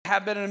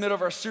have been in the middle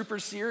of our super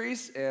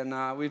series,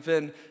 and we've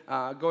been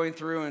going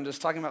through and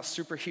just talking about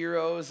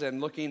superheroes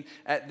and looking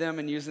at them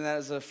and using that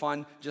as a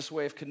fun just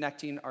way of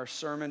connecting our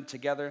sermon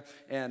together.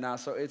 And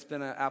so it's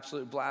been an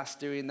absolute blast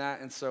doing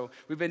that. And so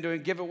we've been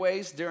doing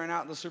giveaways during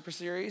out the super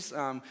series.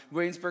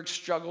 Williamsburg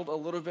struggled a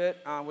little bit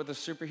with the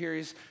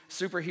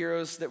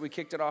superheroes that we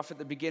kicked it off at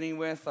the beginning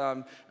with.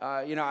 I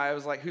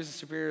was like, who's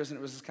the superheroes? And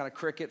it was just kind of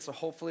cricket. So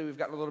hopefully we've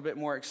gotten a little bit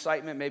more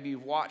excitement. Maybe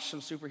you've watched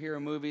some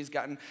superhero movies,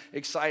 gotten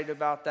excited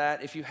about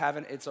that. If you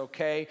haven't, it's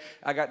okay.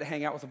 I got to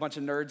hang out with a bunch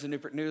of nerds in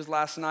Newport News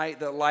last night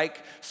that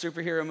like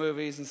superhero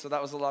movies, and so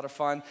that was a lot of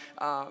fun.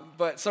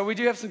 So we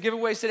do have some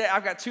giveaways today.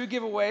 I've got 2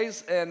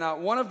 giveaways,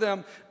 and one of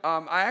them,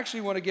 I actually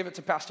want to give it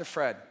to Pastor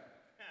Fred.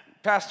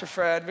 Pastor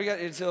Fred, we got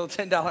a little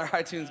 $10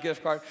 iTunes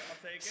gift card.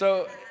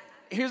 So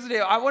here's the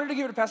deal. I wanted to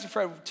give it to Pastor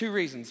Fred for 2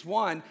 reasons.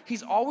 One,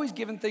 he's always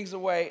giving things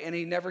away, and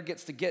he never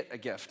gets to get a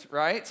gift,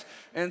 right?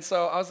 And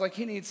so I was like,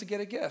 he needs to get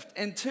a gift.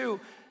 And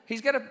 2,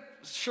 he's got a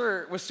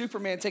shirt with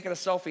Superman taking a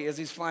selfie as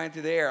he's flying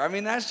through the air. I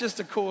mean, that's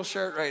just a cool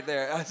shirt right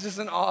there. That's just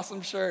an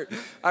awesome shirt.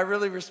 I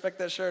really respect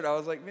that shirt. I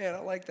was like, man, I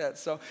like that.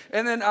 So,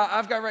 and then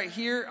I've got right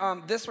here,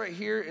 this right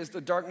here is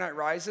The Dark Knight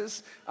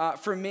Rises.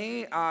 For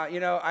me,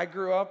 I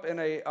grew up in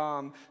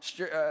a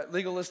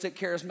legalistic,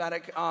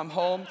 charismatic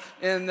home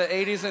in the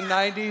 80s and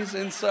 90s,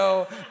 and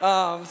so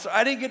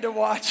I didn't get to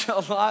watch a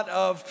lot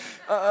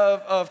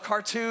of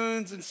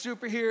cartoons and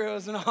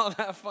superheroes and all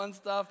that fun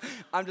stuff.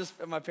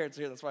 My parents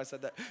are here, that's why I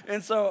said that.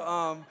 And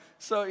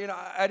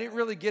I didn't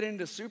really get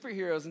into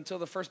superheroes until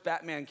the first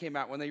Batman came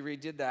out when they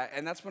redid that.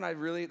 And that's when I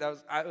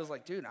was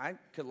like, dude, I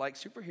could like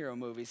superhero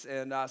movies.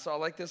 And so I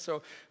like this.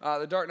 So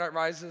The Dark Knight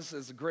Rises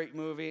is a great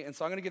movie. And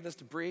so I'm going to give this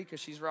to Bree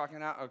because she's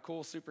rocking out a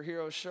cool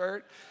superhero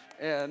shirt.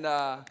 And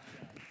not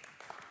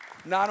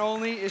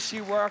only is she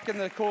rocking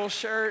the cool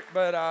shirt,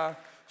 but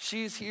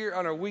she's here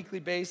on a weekly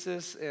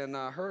basis. And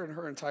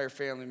her entire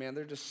family, man,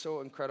 they're just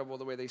so incredible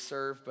the way they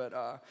serve.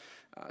 But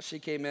she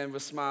came in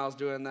with smiles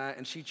doing that,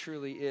 and she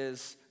truly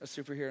is a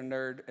superhero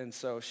nerd, and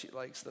so she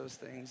likes those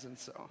things, and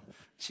so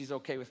she's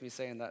okay with me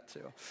saying that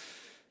too.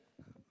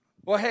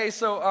 Well, hey,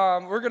 so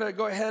we're going to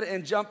go ahead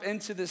and jump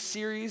into this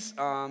series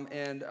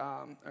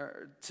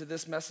to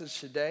this message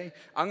today.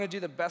 I'm going to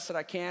do the best that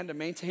I can to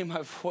maintain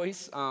my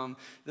voice.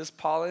 This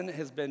pollen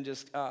has been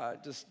just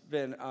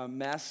been a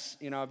mess.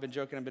 I've been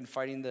joking. I've been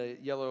fighting the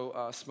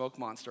yellow smoke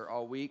monster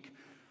all week,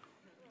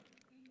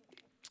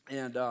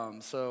 and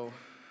so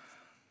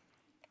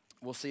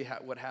we'll see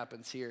what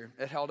happens here.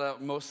 It held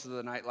out most of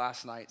the night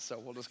last night, so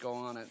we'll just go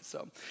on it.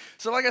 So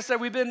like I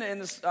said, we've been in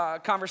this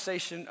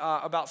conversation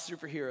about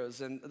superheroes,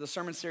 and the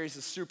sermon series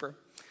is Super.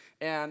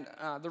 And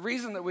the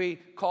reason that we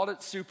called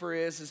it Super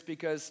is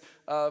because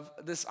of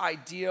this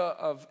idea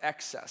of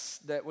excess,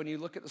 that when you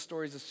look at the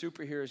stories of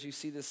superheroes, you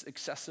see this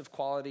excessive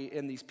quality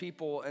in these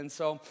people. And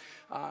so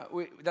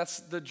that's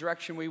the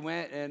direction we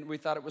went, and we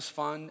thought it was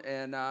fun,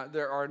 and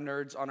there are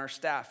nerds on our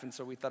staff, and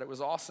so we thought it was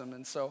awesome.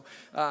 And so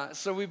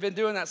we've been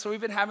doing that. So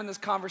we've been having this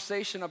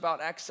conversation about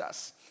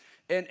excess.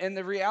 And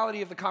the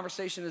reality of the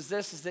conversation is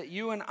this, is that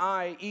you and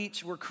I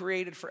each were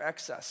created for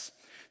excess.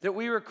 That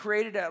we were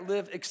created to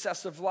live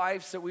excessive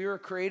lives, that we were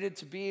created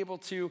to be able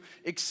to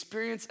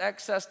experience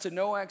excess, to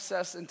know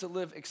excess, and to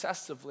live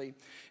excessively.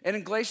 And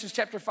in Galatians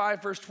chapter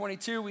 5, verse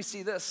 22, we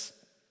see this.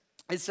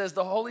 It says,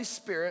 the Holy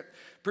Spirit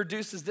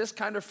produces this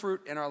kind of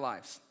fruit in our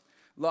lives: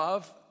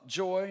 love,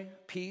 joy,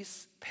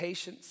 peace,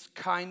 patience,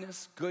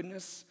 kindness,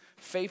 goodness,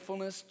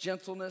 faithfulness,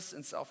 gentleness,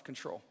 and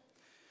self-control.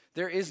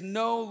 There is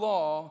no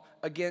law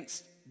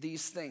against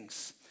these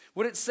things.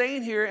 What it's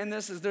saying here in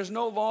this is there's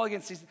no law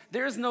against these.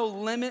 There is no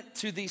limit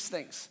to these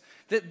things.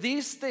 That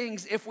these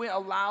things, if we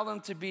allow them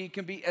to be,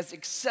 can be as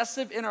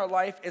excessive in our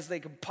life as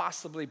they could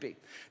possibly be.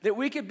 That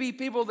we could be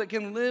people that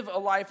can live a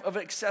life of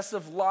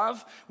excessive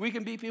love. We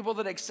can be people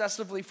that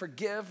excessively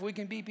forgive. We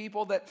can be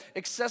people that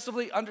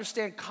excessively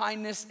understand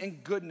kindness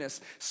and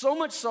goodness. So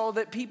much so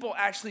that people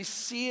actually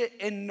see it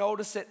and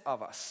notice it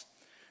of us.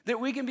 That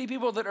we can be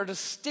people that are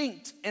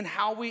distinct in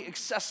how we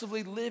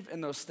excessively live in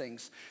those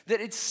things.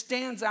 That it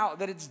stands out,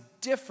 that it's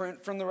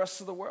different from the rest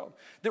of the world.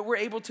 That we're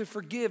able to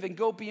forgive and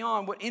go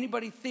beyond what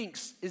anybody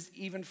thinks is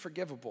even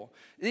forgivable.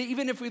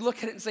 Even if we look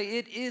at it and say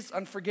it is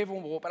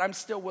unforgivable, but I'm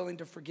still willing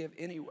to forgive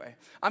anyway.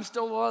 I'm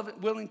still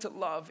willing to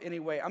love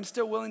anyway. I'm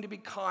still willing to be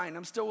kind.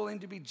 I'm still willing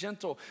to be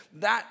gentle.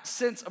 That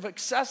sense of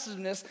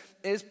excessiveness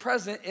is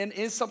present and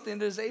is something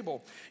that is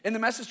able. In the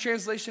Message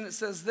translation, it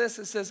says this.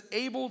 It says,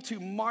 able to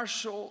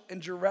marshal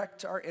and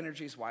direct our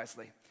energies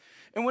wisely.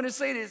 And what it's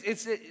saying is,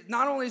 it's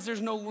not only is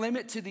there's no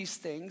limit to these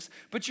things,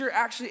 but you're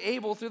actually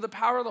able, through the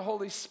power of the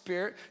Holy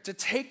Spirit, to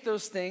take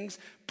those things,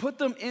 put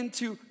them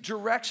into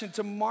direction,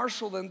 to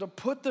marshal them, to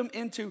put them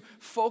into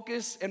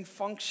focus and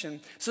function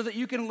so that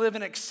you can live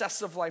an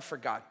excessive life for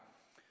God.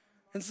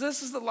 And so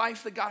this is the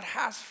life that God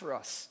has for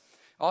us.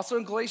 Also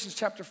in Galatians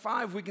chapter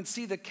 5, we can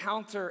see the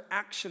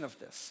counteraction of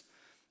this.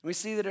 We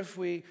see that if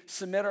we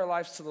submit our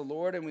lives to the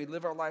Lord and we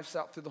live our lives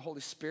out through the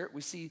Holy Spirit,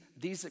 we see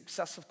these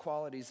excessive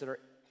qualities that are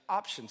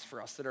options for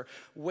us, that are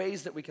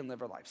ways that we can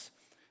live our lives.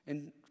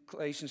 In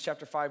Galatians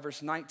chapter 5,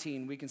 verse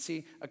 19, we can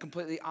see a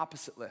completely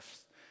opposite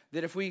list.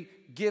 That if we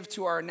give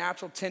to our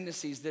natural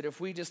tendencies, that if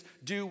we just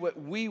do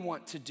what we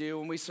want to do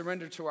and we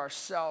surrender to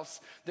ourselves,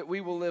 that we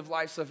will live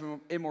lives of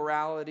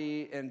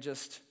immorality and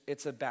just,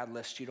 it's a bad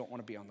list. You don't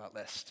want to be on that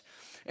list.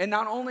 And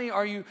not only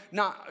are you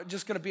not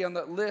just going to be on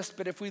that list,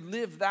 but if we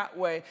live that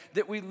way,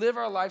 that we live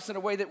our lives in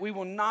a way that we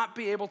will not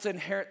be able to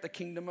inherit the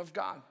kingdom of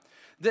God.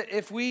 That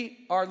if we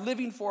are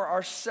living for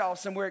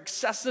ourselves and we're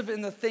excessive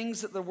in the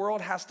things that the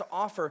world has to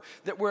offer,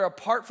 that we're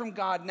apart from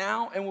God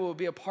now and we will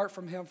be apart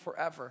from him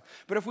forever.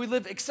 But if we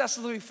live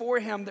excessively for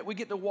him, that we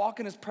get to walk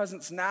in his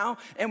presence now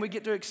and we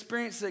get to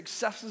experience the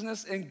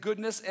excessiveness and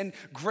goodness and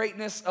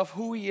greatness of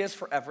who he is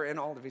forever in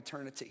all of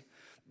eternity.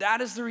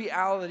 That is the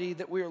reality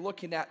that we are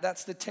looking at.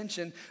 That's the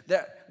tension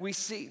that we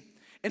see.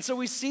 And so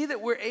we see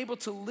that we're able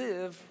to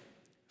live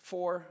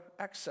for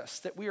excess,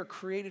 that we are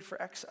created for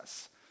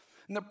excess.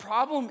 And the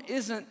problem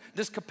isn't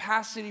this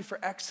capacity for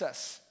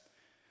excess.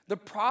 The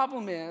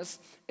problem is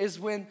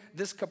when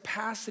this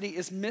capacity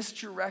is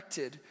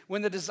misdirected,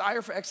 when the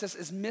desire for excess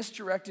is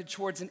misdirected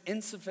towards an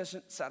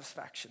insufficient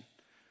satisfaction.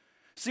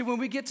 See, when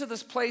we get to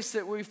this place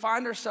that we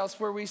find ourselves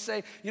where we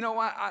say, you know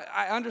what,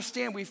 I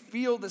understand, we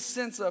feel the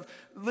sense of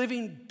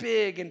living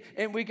big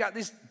and we got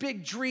these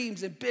big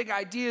dreams and big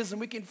ideas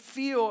and we can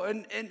feel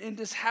and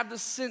just have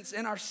this sense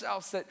in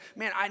ourselves that,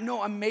 man, I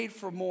know I'm made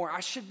for more. I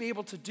should be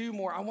able to do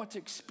more. I want to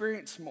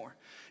experience more.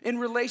 In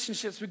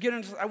relationships, we get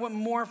into, I want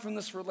more from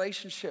this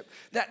relationship.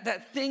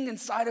 That thing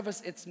inside of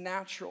us, it's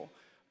natural.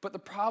 But the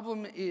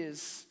problem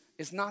is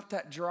not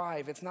that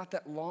drive, it's not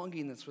that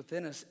longing that's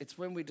within us, it's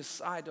when we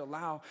decide to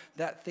allow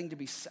that thing to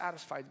be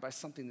satisfied by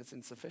something that's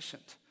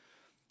insufficient.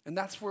 And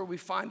that's where we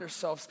find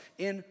ourselves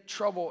in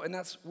trouble, and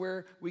that's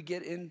where we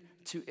get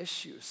into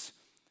issues.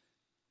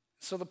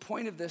 So the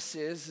point of this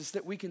is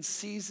that we can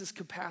seize this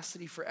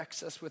capacity for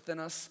excess within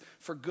us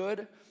for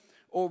good,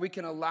 or we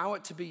can allow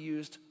it to be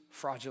used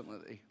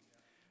fraudulently.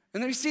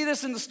 And then we see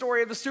this in the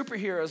story of the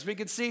superheroes. We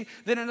can see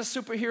that in a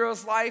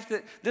superhero's life,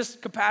 that this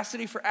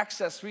capacity for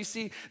excess, we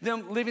see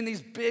them living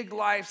these big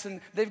lives and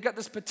they've got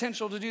this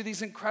potential to do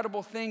these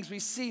incredible things. We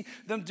see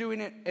them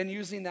doing it and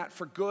using that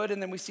for good.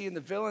 And then we see in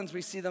the villains,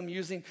 we see them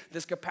using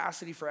this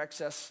capacity for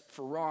excess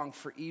for wrong,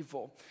 for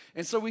evil.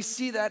 And so we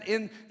see that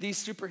in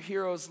these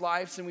superheroes'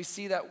 lives, and we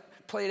see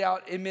that played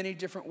out in many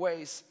different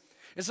ways.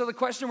 And so the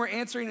question we're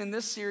answering in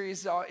this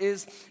series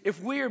is,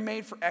 if we are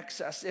made for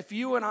excess, if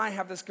you and I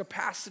have this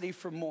capacity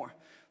for more,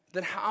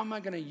 then how am I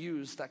going to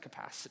use that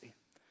capacity?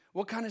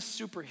 What kind of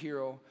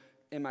superhero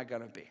am I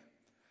going to be?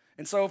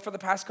 And so for the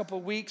past couple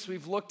of weeks,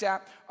 we've looked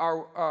at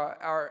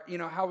our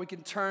how we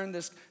can turn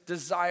this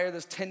desire,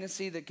 this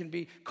tendency that can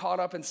be caught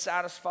up and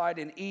satisfied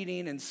in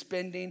eating and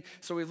spending.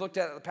 So we've looked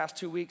at it the past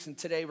 2 weeks, and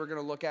today we're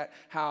going to look at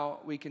how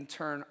we can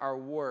turn our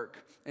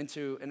work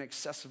into an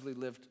excessively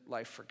lived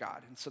life for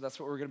God. And so that's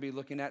what we're going to be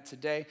looking at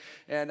today.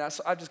 And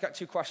so I've just got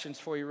 2 questions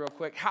for you real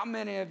quick. How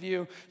many of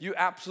you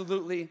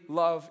absolutely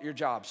love your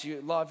jobs? You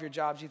love your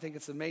jobs. You think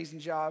it's an amazing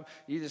job.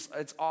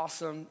 It's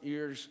awesome.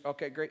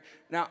 Okay, great.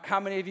 Now, how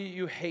many of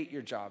you hate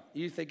your job?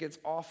 You think it's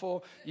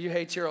awful. You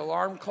hate your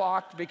alarm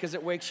clock because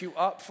it wakes you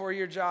up for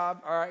your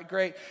job. All right,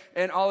 great.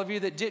 And all of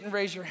you that didn't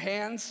raise your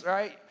hands,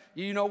 right?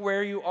 You know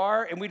where you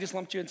are, and we just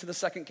lumped you into the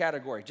second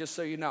category, just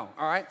so you know,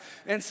 all right?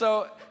 And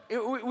so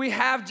we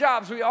have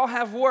jobs. We all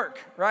have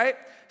work, right?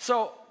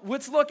 So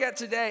let's look at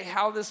today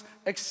how this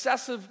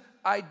excessive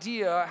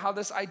idea, how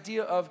this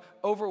idea of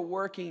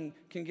overworking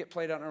can get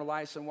played out in our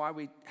lives and why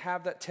we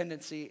have that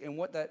tendency and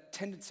what that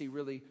tendency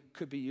really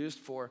could be used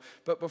for.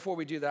 But before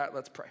we do that,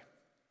 let's pray.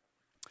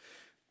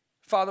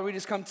 Father, we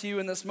just come to you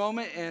in this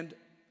moment, and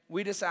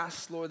we just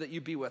ask, Lord, that you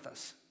be with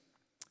us.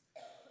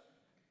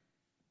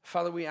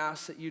 Father, we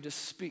ask that you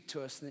just speak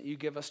to us and that you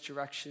give us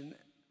direction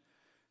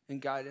and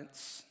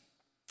guidance.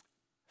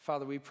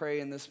 Father, we pray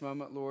in this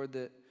moment, Lord,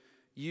 that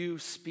you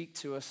speak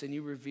to us and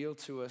you reveal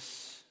to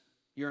us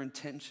your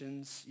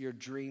intentions, your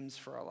dreams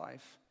for our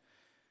life.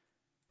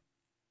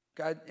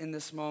 God, in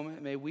this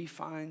moment, may we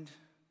find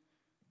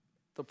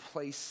the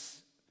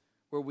place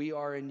where we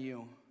are in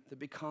you that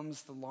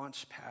becomes the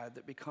launch pad,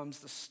 that becomes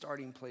the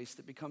starting place,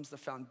 that becomes the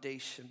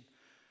foundation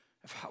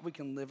of how we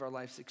can live our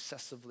lives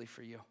excessively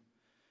for you.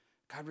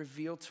 God,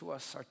 reveal to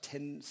us our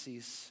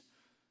tendencies.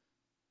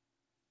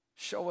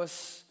 Show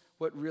us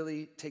what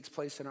really takes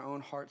place in our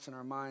own hearts and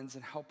our minds,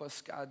 and help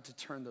us, God, to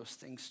turn those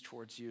things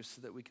towards you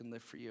so that we can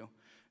live for you,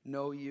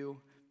 know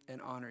you,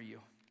 and honor you.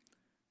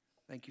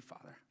 Thank you,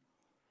 Father.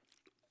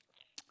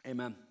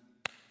 Amen.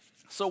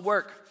 So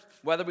work,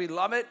 whether we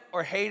love it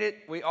or hate it,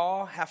 we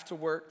all have to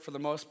work for the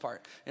most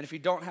part. And if you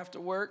don't have to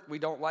work, we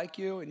don't like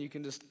you, and you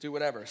can just do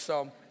whatever.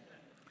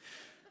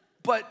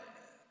 But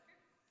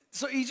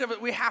So each of it,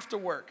 we have to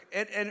work.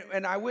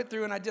 And I went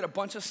through and I did a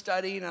bunch of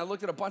study and I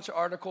looked at a bunch of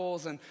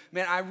articles. And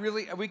man,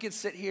 we could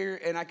sit here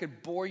and I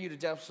could bore you to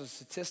death with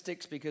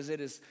statistics because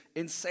it is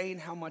insane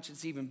how much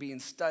it's even being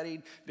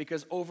studied,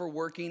 because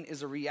overworking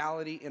is a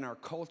reality in our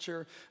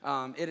culture.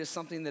 It is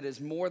something that is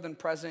more than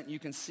present. You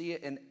can see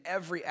it in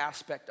every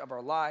aspect of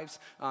our lives.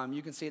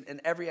 You can see it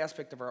in every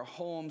aspect of our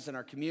homes and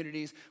our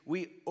communities.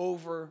 We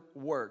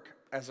overwork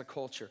as a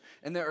culture.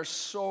 And there are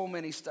so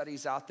many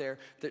studies out there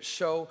that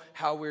show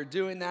how we're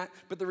doing that.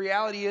 But the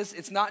reality is,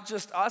 it's not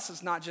just us,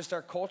 it's not just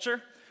our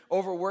culture.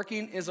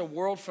 Overworking is a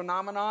world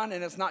phenomenon,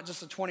 and it's not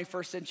just a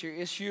 21st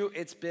century issue,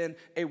 it's been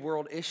a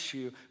world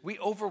issue. We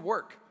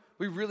overwork.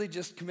 We really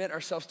just commit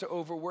ourselves to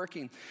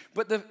overworking.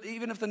 But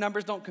even if the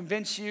numbers don't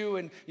convince you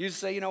and you just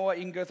say, you know what,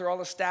 you can go through all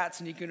the stats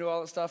and you can do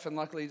all the stuff, and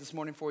luckily this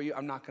morning for you,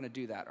 I'm not going to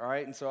do that, all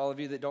right? And so all of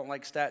you that don't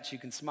like stats, you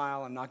can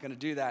smile. I'm not going to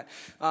do that.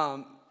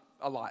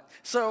 A lot.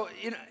 So,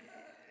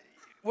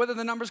 whether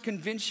the numbers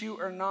convince you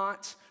or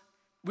not,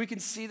 we can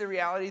see the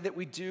reality that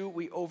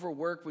we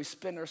overwork, we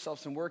spend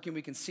ourselves in working.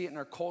 We can see it in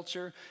our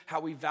culture, how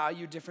we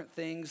value different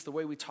things, the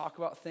way we talk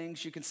about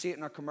things. You can see it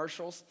in our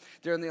commercials.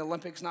 During the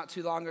Olympics not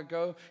too long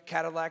ago,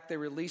 Cadillac, they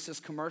released this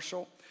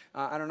commercial.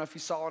 I don't know if you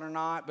saw it or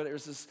not, but it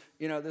was this,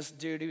 this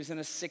dude, he was in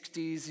his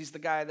 60s. He's the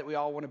guy that we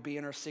all want to be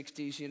in our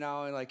 60s,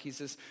 and like he's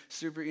this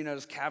super,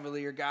 this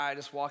cavalier guy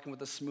just walking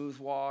with a smooth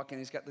walk, and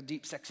he's got the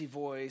deep, sexy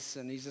voice,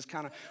 and he's just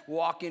kind of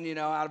walking,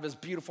 out of his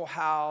beautiful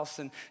house,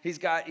 and he's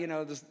got,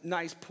 this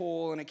nice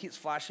pool, and it keeps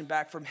flashing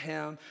back from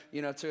him,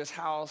 to his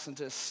house and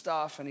to his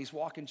stuff, and he's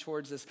walking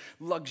towards this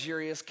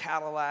luxurious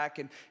Cadillac,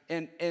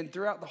 and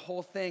throughout the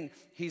whole thing,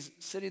 he's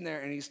sitting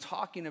there and he's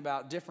talking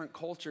about different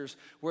cultures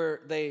where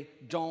they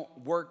don't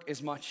work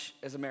as much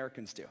as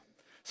Americans do.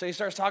 So he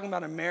starts talking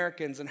about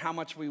Americans and how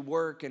much we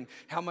work and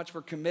how much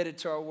we're committed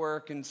to our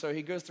work. And so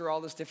he goes through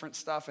all this different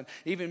stuff and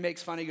even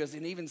makes fun. He goes,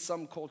 and even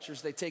some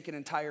cultures, they take an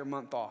entire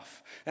month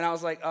off. And I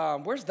was like,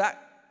 where's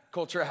that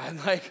culture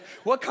at? Like,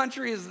 what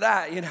country is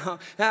that, And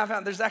I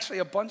found there's actually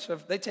a bunch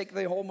they take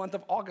the whole month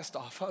of August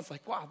off. I was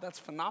like, wow, that's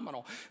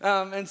phenomenal.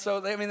 And so,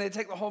 they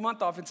take the whole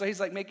month off. And so he's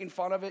like making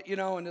fun of it,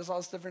 and there's all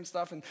this different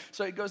stuff. And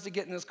so he goes to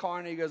get in his car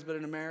and he goes, but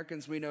in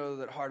Americans, we know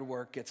that hard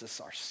work gets us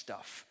our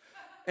stuff.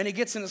 And he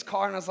gets in his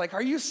car, and I was like,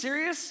 are you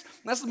serious?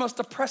 That's the most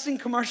depressing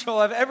commercial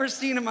I've ever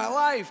seen in my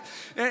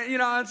life.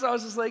 And so I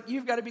was just like,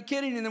 you've got to be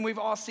kidding. And then we've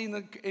all seen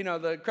the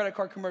credit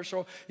card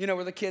commercial,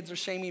 where the kids are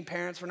shaming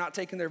parents for not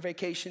taking their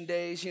vacation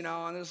days,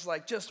 and it's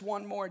like, just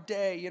one more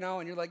day,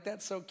 and you're like,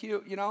 that's so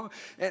cute,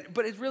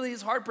 But it really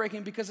is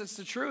heartbreaking because it's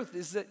the truth,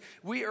 is that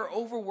we are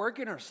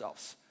overworking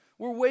ourselves.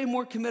 We're way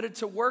more committed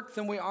to work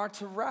than we are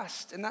to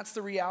rest, and that's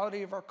the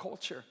reality of our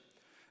culture.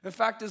 In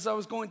fact, as I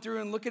was going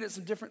through and looking at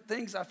some different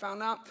things, I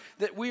found out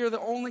that we are the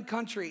only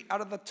country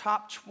out of the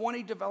top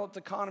 20 developed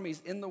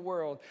economies in the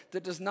world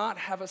that does not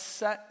have a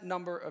set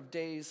number of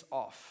days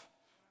off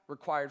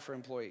required for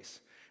employees.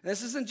 And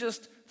this isn't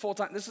just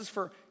full-time. This is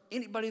for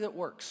anybody that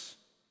works.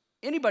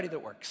 Anybody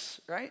that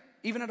works, right?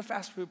 Even at a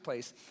fast food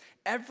place.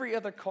 Every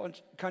other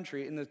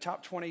country in the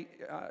top 20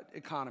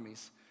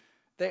 economies,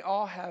 they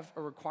all have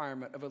a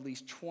requirement of at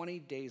least 20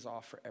 days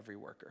off for every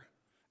worker,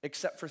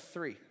 except for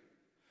 3.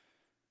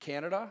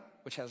 Canada,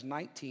 which has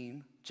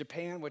 19,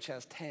 Japan, which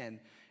has 10,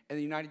 and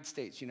the United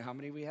States, you know how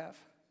many we have?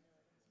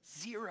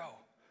 0.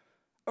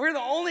 We're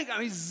the only,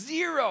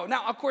 0.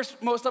 Now, of course,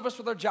 most of us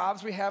with our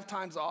jobs, we have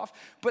times off,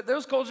 but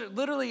those cultures,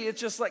 literally, it's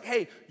just like,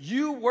 hey,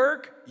 you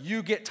work,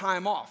 you get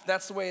time off.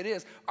 That's the way it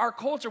is. Our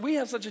culture, we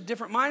have such a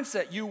different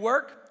mindset. You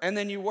work, and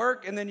then you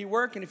work, and then you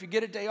work, and if you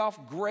get a day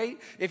off, great.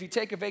 If you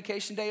take a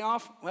vacation day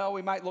off, well,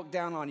 we might look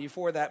down on you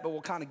for that, but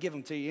we'll kind of give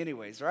them to you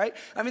anyways, right?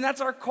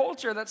 That's our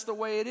culture. That's the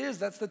way it is.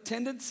 That's the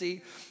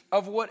tendency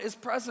of what is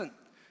present.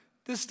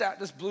 This stat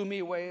just blew me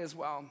away as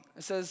well.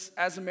 It says,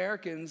 as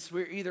Americans,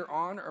 we're either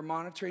on or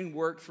monitoring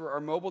work through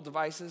our mobile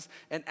devices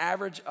an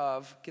average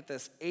of, get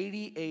this,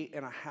 88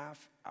 and a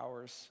half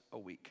hours a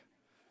week.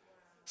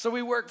 So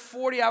we work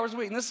 40 hours a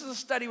week. And this is a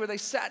study where they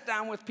sat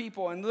down with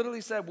people and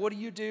literally said, what do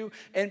you do?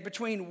 And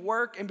between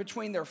work and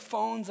between their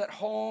phones at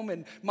home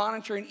and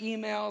monitoring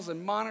emails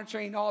and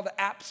monitoring all the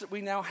apps that we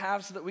now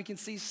have so that we can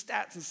see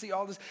stats and see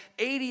all this,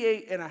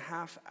 88 and a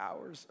half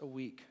hours a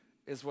week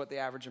is what the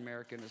average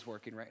American is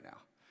working right now.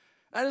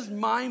 That is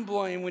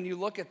mind-blowing when you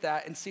look at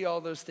that and see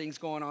all those things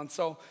going on.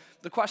 So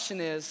the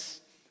question is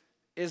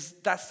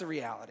that's the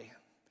reality.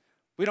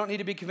 We don't need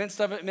to be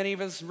convinced of it. Many of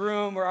us in this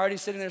room, we're already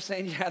sitting there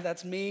saying, yeah,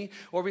 that's me.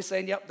 Or we're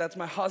saying, yep, that's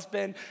my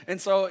husband. And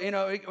so,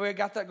 we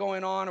got that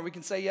going on. Or we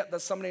can say, yep,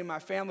 that's somebody in my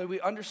family. We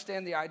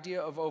understand the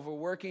idea of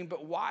overworking,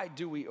 but why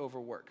do we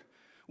overwork?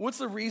 What's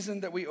the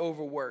reason that we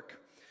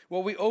overwork?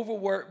 Well, we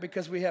overwork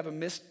because we have a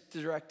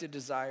misdirected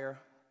desire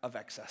of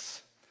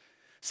excess.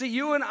 See,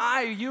 you and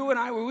I,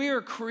 we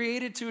were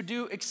created to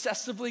do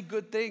excessively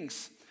good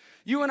things.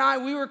 You and I,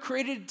 we were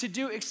created to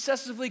do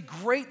excessively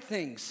great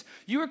things.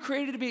 You were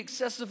created to be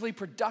excessively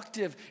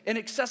productive and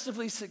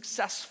excessively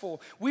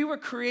successful. We were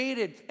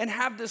created and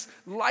have this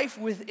life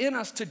within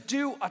us to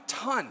do a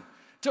ton,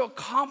 to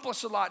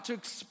accomplish a lot, to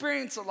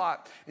experience a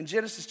lot. In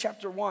Genesis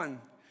chapter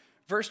 1,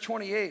 Verse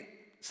 28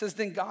 says,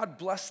 then God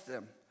blessed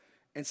them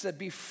and said,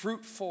 be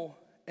fruitful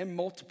and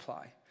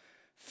multiply,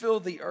 fill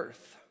the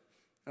earth.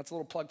 That's a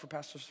little plug for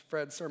Pastor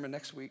Fred's sermon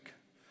next week,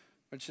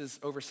 which is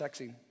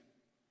oversexing.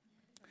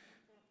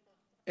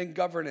 And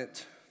govern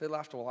it. They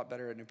laughed a lot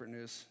better at Newport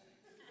News.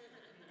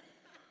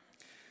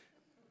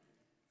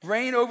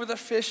 Reign over the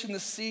fish in the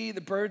sea, the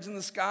birds in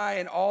the sky,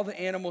 and all the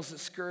animals that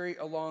scurry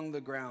along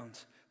the ground.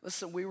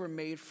 Listen, we were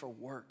made for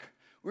work.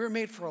 We were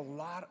made for a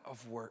lot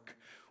of work.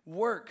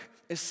 Work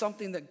is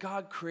something that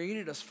God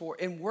created us for,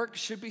 and work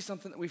should be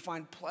something that we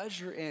find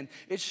pleasure in.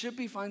 It should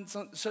be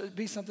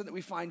something that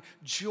we find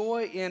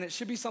joy in. It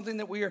should be something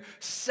that we are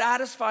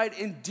satisfied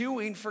in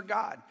doing for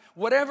God.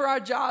 Whatever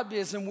our job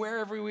is and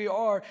wherever we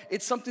are,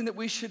 it's something that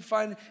we should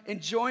find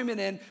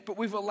enjoyment in, but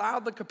we've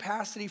allowed the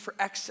capacity for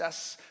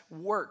excessive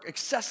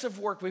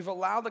work. We've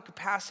allowed the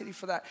capacity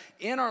for that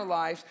in our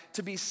lives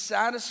to be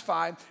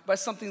satisfied by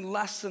something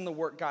less than the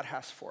work God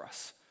has for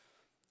us.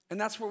 And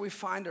that's where we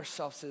find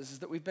ourselves is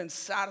that we've been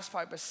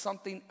satisfied by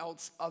something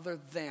else other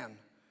than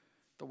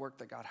the work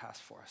that God has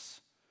for us.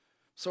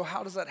 So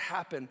how does that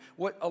happen?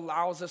 What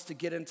allows us to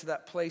get into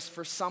that place?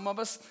 For some of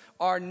us,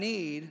 our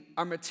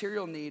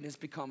material need has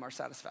become our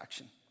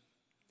satisfaction.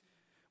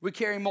 We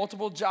carry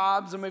multiple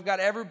jobs, and we've got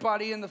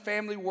everybody in the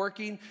family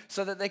working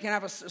so that we can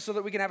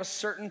have a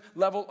certain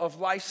level of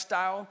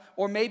lifestyle,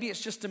 or maybe it's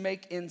just to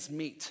make ends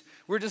meet.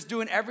 We're just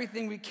doing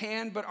everything we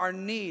can, but our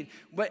need,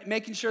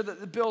 making sure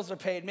that the bills are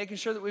paid, making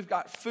sure that we've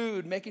got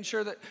food, making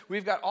sure that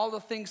we've got all the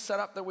things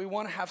set up that we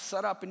want to have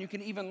set up, and you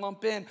can even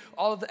lump in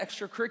all of the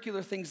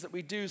extracurricular things that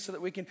we do so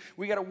that we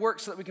got to work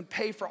so that we can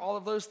pay for all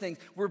of those things.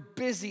 We're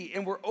busy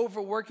and we're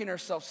overworking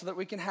ourselves so that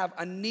we can have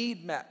a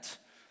need met.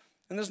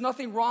 And there's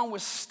nothing wrong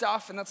with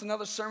stuff, and that's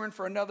another sermon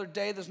for another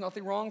day. There's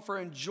nothing wrong for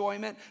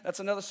enjoyment. That's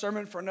another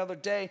sermon for another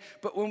day.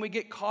 But when we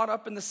get caught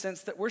up in the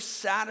sense that we're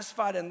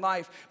satisfied in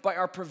life by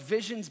our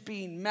provisions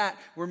being met,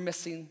 we're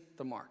missing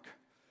the mark.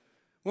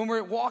 When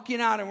we're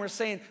walking out and we're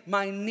saying,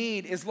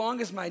 as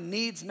long as my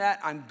needs met,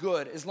 I'm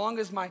good. As long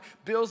as my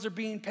bills are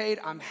being paid,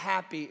 I'm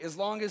happy. As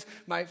long as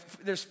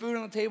there's food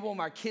on the table,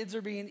 my kids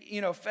are being,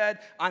 fed,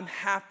 I'm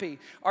happy.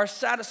 Our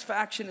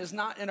satisfaction is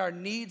not in our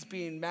needs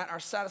being met. Our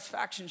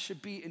satisfaction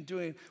should be in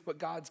doing what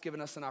God's given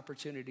us an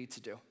opportunity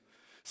to do.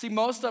 See,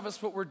 most of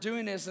us, what we're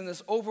doing is in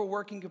this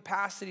overworking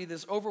capacity,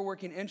 this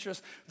overworking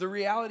interest, the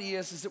reality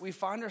is that we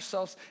find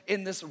ourselves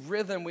in this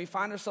rhythm. We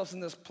find ourselves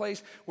in this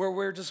place where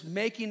we're just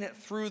making it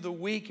through the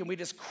week, and we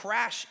just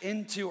crash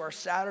into our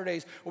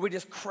Saturdays, or we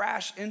just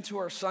crash into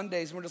our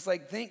Sundays. And we're just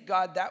like, thank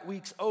God that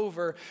week's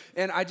over,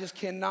 and I just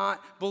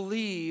cannot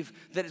believe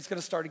that it's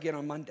going to start again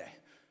on Monday.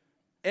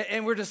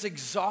 And we're just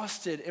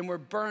exhausted, and we're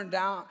burned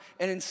out.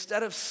 And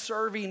instead of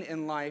serving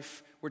in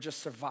life, we're just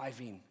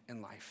surviving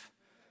in life.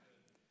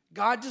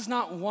 God does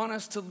not want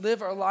us to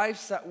live our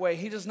lives that way.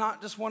 He does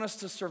not just want us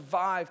to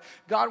survive.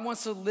 God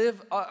wants to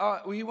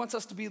He wants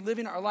us to be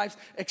living our lives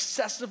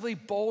excessively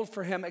bold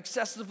for Him,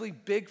 excessively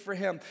big for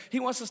Him.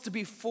 He wants us to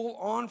be full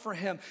on for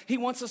Him. He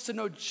wants us to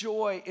know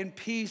joy and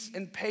peace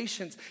and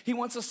patience. He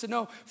wants us to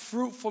know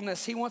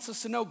fruitfulness. He wants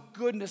us to know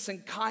goodness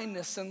and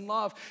kindness and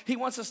love. He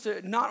wants us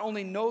to not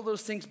only know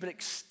those things, but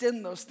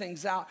extend those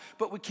things out.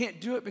 But we can't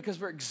do it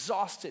because we're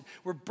exhausted.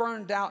 We're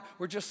burned out.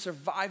 We're just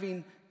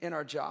surviving in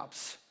our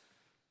jobs.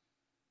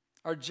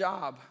 Our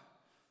job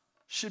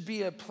should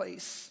be a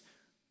place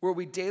where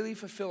we daily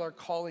fulfill our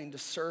calling to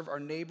serve our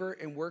neighbor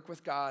and work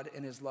with God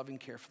in His loving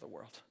care for the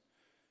world.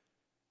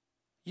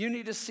 You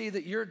need to see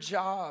that your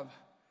job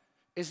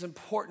is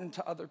important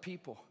to other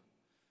people.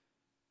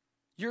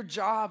 Your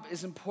job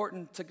is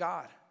important to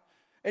God.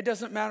 It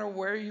doesn't matter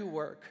where you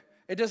work.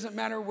 It doesn't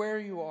matter where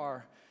you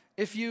are.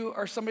 If you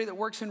are somebody that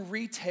works in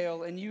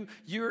retail and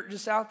you're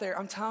just out there,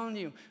 I'm telling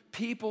you,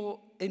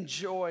 people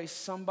enjoy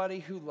somebody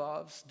who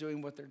loves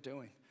doing what they're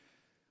doing.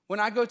 When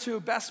I go to a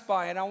Best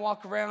Buy and I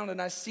walk around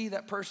and I see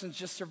that person's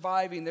just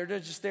surviving, they're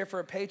just there for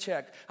a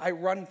paycheck, I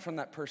run from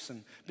that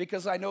person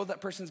because I know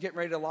that person's getting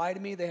ready to lie to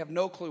me. They have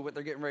no clue what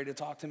they're getting ready to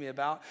talk to me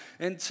about.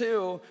 And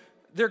two,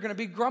 they're going to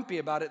be grumpy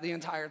about it the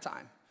entire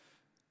time.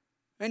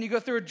 And you go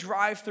through a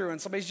drive-through and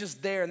somebody's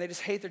just there and they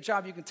just hate their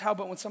job, you can tell.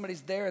 But when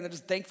somebody's there and they're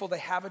just thankful they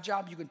have a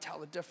job, you can tell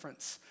the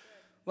difference.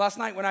 Last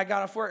night when I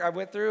got off work, I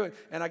went through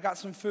and I got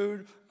some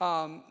food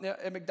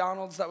at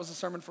McDonald's. That was a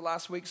sermon for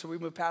last week, so we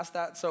moved past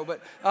that. So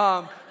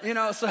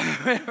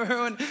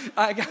everyone,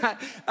 I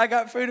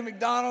got food at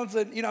McDonald's,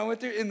 and I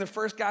went through. And the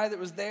first guy that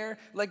was there,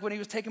 like when he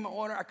was taking my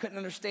order, I couldn't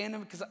understand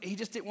him because he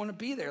just didn't want to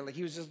be there. Like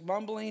he was just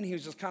mumbling. He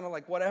was just kind of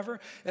like whatever.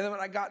 And then when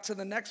I got to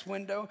the next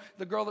window,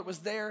 the girl that was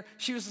there,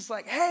 she was just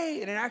like, "Hey,"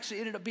 and it actually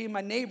ended up being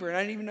my neighbor, and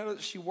I didn't even know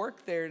that she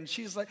worked there. And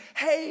she's like,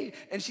 "Hey,"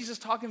 and she's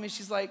just talking to me.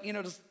 She's like,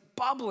 just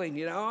bubbling,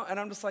 and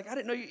I'm just like, I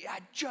didn't know you. I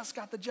just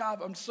got the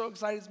job. I'm so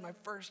excited. It's my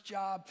first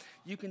job.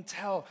 You can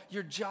tell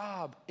your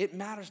job, it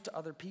matters to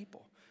other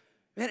people.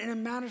 Man, and it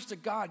matters to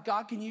God.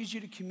 God can use you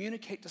to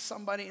communicate to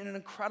somebody in an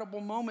incredible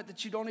moment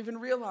that you don't even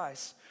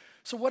realize.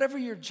 So whatever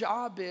your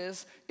job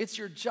is, it's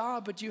your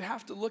job, but you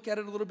have to look at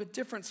it a little bit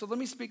different. So let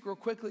me speak real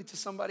quickly to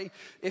somebody.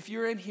 If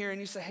you're in here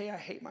and you say, "Hey, I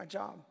hate my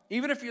job."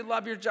 Even if you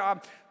love your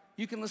job,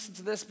 you can listen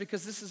to this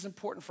because this is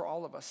important for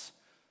all of us.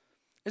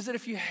 Is that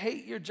if you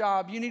hate your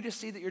job, you need to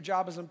see that your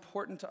job is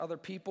important to other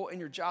people and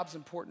your job's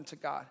important to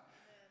God.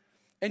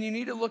 And you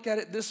need to look at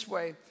it this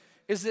way,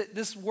 is that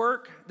this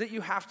work that you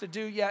have to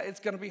do, yeah,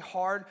 it's gonna be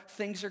hard,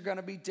 things are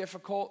gonna be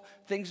difficult,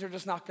 things are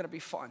just not gonna be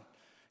fun.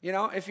 You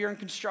know, if you're in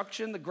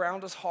construction, the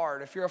ground is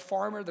hard. If you're a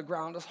farmer, the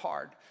ground is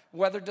hard.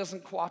 Weather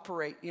doesn't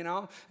cooperate, you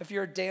know. If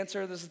you're a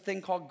dancer, there's a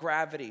thing called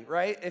gravity,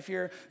 right? If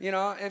you're, you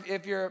know,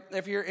 if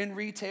you're in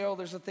retail,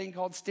 there's a thing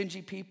called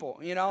stingy people,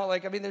 you know.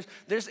 Like, I mean,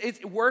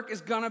 work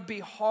is gonna be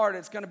hard.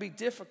 It's gonna be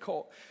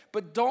difficult.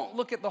 But don't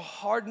look at the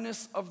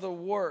hardness of the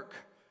work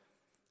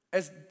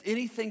as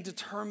anything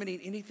determining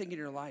anything in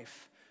your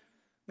life.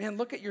 Man,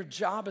 look at your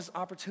job as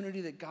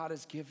opportunity that God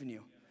has given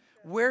you.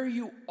 Where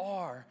you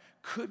are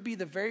could be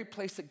the very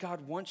place that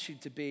God wants you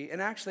to be.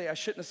 And actually, I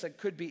shouldn't have said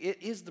could be.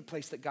 It is the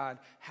place that God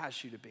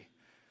has you to be.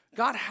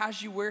 God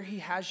has you where he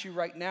has you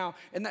right now.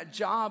 And that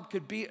job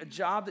could be a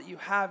job that you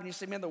have. And you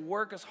say, man, the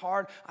work is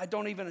hard. I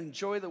don't even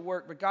enjoy the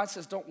work. But God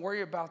says, don't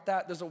worry about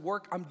that. There's a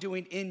work I'm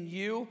doing in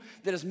you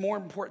that is more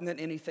important than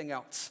anything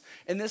else.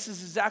 And this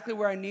is exactly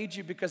where I need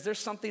you, because there's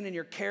something in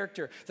your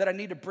character that I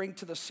need to bring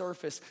to the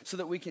surface so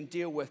that we can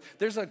deal with.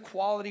 There's a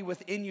quality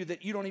within you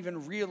that you don't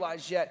even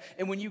realize yet.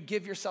 And when you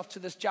give yourself to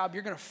this job,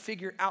 you're going to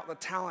figure out the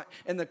talent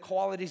and the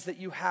qualities that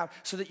you have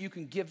so that you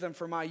can give them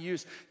for my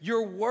use.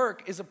 Your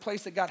work is a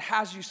place that God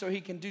has you so he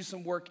can do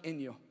some work in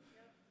you.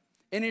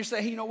 And you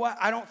say, hey, you know what?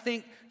 I don't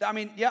think,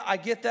 yeah, I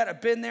get that.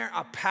 I've been there.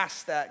 I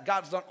passed that.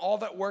 God's done all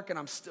that work and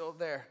I'm still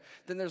there.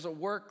 Then there's a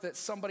work that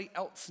somebody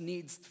else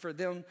needs for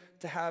them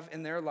to have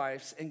in their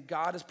lives. And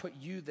God has put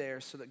you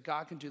there so that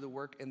God can do the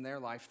work in their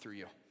life through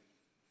you.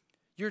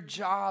 Your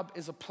job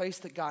is a place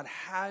that God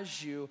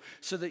has you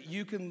so that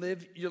you can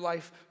live your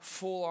life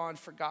full on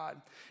for God.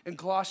 In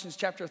Colossians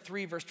chapter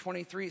 3, verse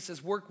 23, it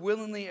says, work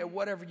willingly at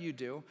whatever you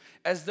do,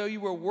 as though you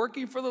were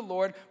working for the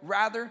Lord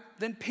rather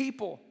than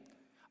people.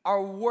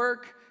 Our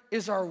work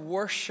is our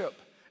worship.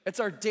 It's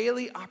our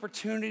daily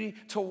opportunity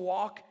to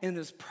walk in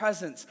his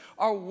presence.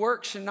 Our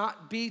work should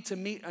not be to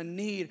meet a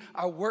need.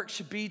 Our work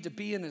should be to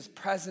be in his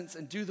presence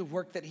and do the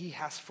work that he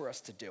has for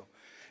us to do.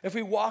 If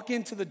we walk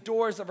into the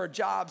doors of our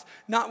jobs,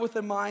 not with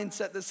a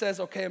mindset that says,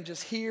 okay, I'm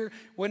just here.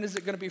 When is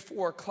it going to be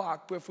 4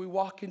 o'clock? But if we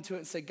walk into it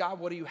and say, God,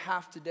 what do you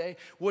have today?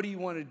 What do you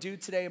want to do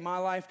today in my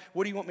life?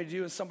 What do you want me to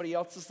do in somebody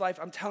else's life?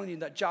 I'm telling you,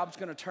 that job's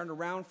going to turn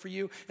around for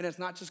you. And it's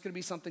not just going to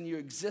be something you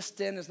exist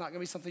in. It's not going to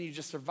be something you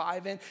just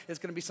survive in. It's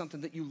going to be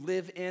something that you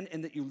live in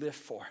and that you live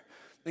for.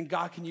 And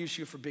God can use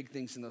you for big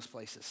things in those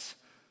places.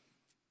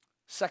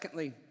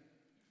 Secondly,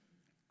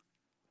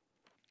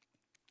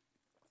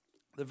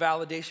 the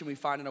validation we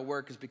find in our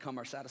work has become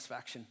our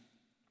satisfaction.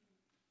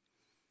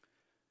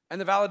 And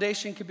the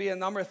validation could be a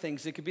number of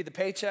things. It could be the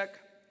paycheck.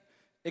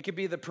 It could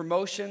be the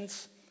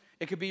promotions.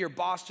 It could be your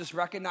boss just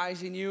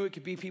recognizing you. It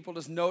could be people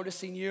just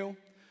noticing you.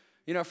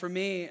 You know, for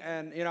me,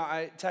 and, you know,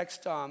 I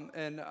text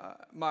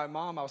my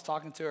mom, I was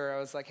talking to her. I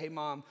was like, hey,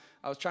 Mom,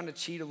 I was trying to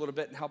cheat a little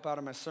bit and help out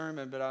on my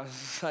sermon, but I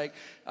was like,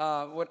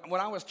 when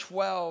I was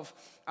 12,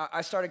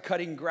 I started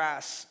cutting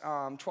grass,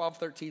 12,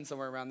 13,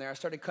 somewhere around there. I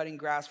started cutting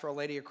grass for a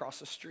lady across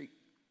the street.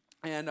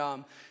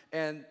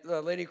 And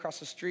the lady across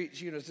the street,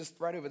 she was just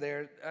right over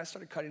there. I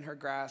started cutting her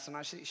grass,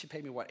 and she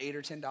paid me, $8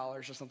 or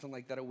 $10 or something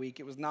like that a week.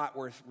 It was not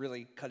worth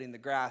really cutting the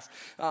grass.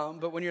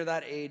 But when you're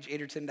that age,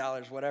 $8 or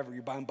 $10, whatever,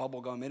 you're buying bubble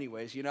gum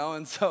anyways, you know?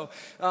 And so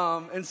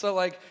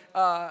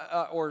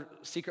or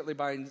secretly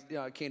buying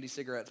candy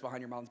cigarettes behind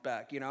your mom's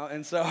back, you know?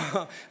 And so,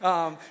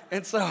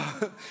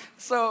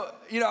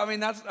 you know,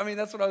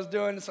 that's what I was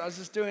doing. So I was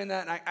just doing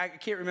that, and I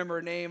can't remember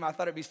her name. I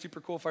thought it'd be super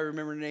cool if I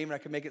remember her name and I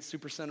could make it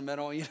super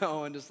sentimental, you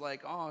know, and just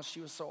like, oh,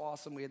 she was so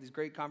awesome. We had these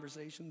great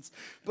conversations.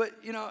 But,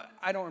 you know,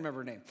 I don't remember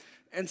her name.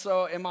 And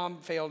Mom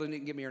failed and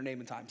didn't give me her name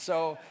in time.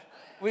 So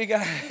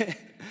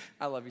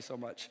I love you so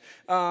much.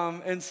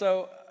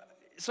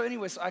 So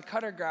anyways, I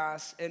cut her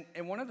grass,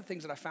 and one of the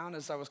things that I found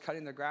as I was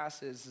cutting the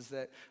grass is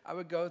that I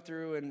would go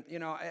through, and, you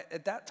know,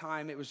 at that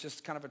time, it was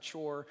just kind of a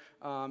chore,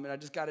 and I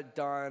just got it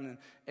done,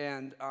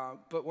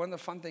 but one of the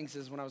fun things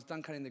is when I was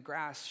done cutting the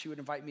grass, she would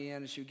invite me in,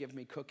 and she would give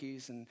me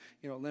cookies and,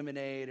 you know,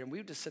 lemonade, and we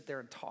would just sit there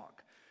and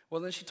talk. Well,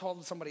 then she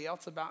told somebody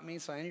else about me,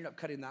 so I ended up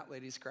cutting that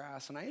lady's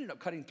grass, and I ended up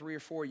cutting 3 or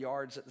 4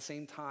 yards at the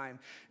same time.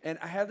 And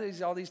I had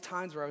all these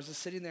times where I was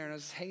just sitting there, and I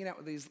was just hanging out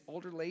with these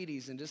older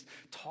ladies and just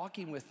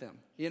talking with them,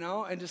 you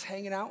know, and just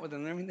hanging out with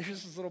them. I mean,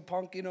 there's this little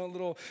punk, you know,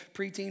 little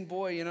preteen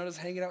boy, you know, just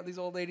hanging out with these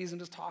old ladies and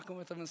just talking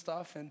with them and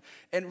stuff.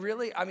 And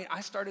really, I mean,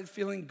 I started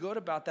feeling good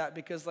about that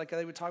because, like,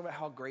 they would talk about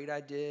how great I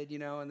did, you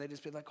know, and they'd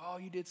just be like, oh,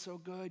 you did so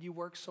good. You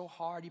worked so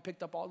hard. You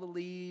picked up all the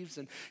leaves.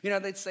 And, you know,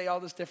 they'd say all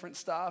this different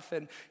stuff.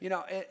 And, you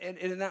know, and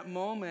in that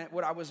moment,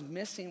 what I was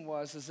missing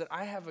is that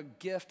I have a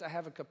gift, I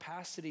have a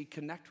capacity to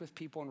connect with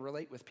people and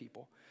relate with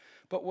people.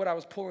 But what I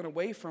was pulling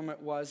away from it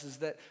is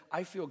that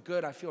I feel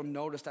good, I feel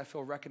noticed, I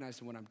feel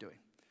recognized in what I'm doing.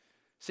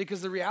 See,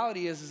 because the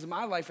reality is in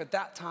my life at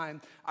that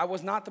time, I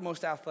was not the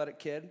most athletic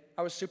kid.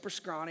 I was super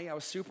scrawny, I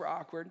was super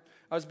awkward.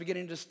 I was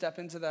beginning to step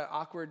into the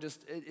awkward,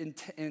 just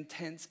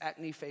intense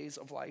acne phase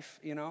of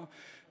life, you know.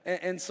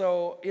 And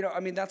so, I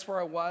mean, that's where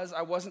I was.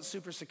 I wasn't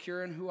super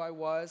secure in who I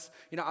was.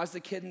 I was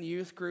the kid in the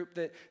youth group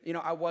that,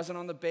 I wasn't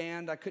on the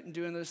band. I couldn't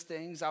do those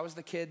things. I was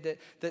the kid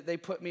that they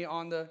put me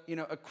on the,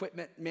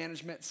 equipment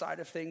management side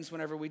of things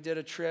whenever we did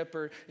a trip,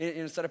 or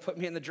instead of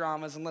putting me in the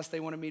dramas, unless they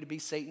wanted me to be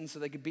Satan so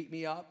they could beat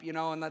me up,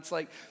 and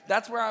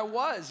that's where I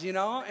was,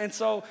 And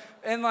so,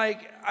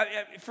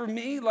 for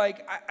me,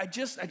 I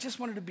just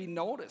wanted to be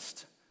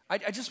noticed.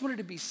 I just wanted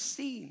to be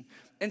seen.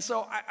 And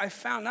so I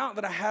found out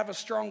that I have a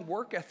strong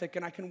work ethic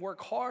and I can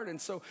work hard. And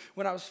so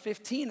when I was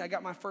 15, I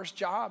got my first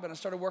job and I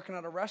started working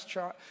at a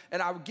restaurant,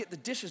 and I would get the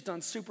dishes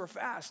done super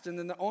fast. And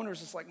then the owner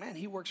was just like, man,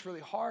 he works really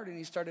hard. And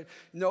he started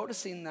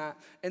noticing that.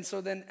 And so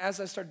then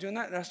as I started doing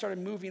that and I started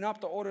moving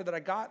up, the older that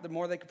I got, the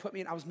more they could put me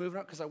in. I was moving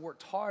up because I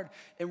worked hard.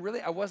 And really,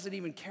 I wasn't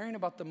even caring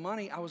about the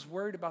money. I was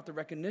worried about the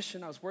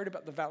recognition. I was worried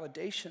about the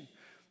validation.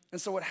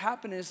 And so what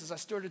happened is I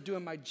started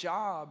doing my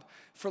job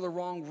for the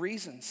wrong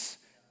reasons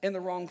and the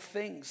wrong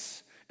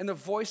things. And the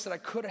voice that I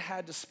could have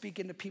had to speak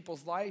into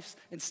people's lives,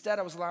 instead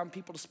I was allowing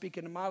people to speak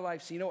into my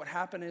life. So what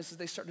happened is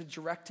they started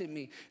directing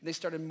me. They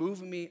started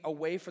moving me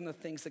away from the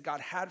things that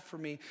God had for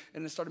me,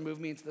 and they started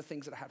moving me into the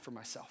things that I had for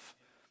myself.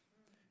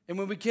 And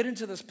when we get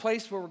into this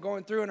place where we're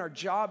going through and our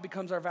job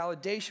becomes our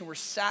validation, we're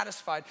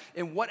satisfied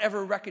in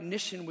whatever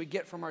recognition we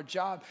get from our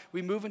job,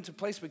 we move into a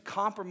place, we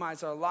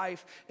compromise our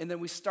life, and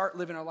then we start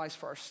living our lives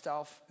for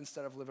ourselves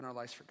instead of living our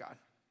lives for God.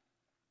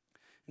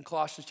 In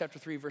Colossians chapter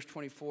 3, verse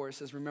 24, it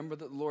says, remember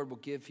that the Lord will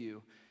give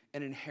you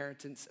an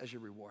inheritance as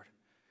your reward.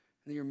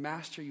 And your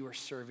master you are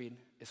serving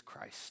is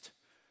Christ.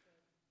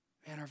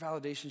 Man, our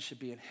validation should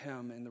be in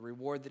him, and the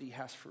reward that he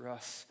has for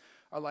us,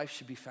 our life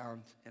should be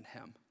found in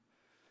him.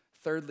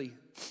 Thirdly,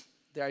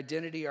 the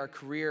identity our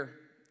career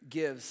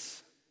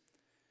gives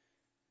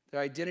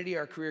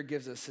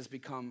us has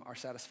become our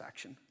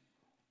satisfaction.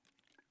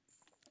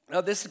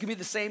 Now, this can be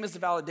the same as the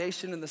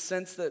validation in the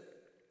sense that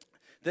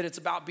it's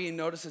about being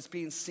noticed, it's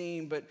being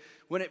seen, but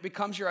when it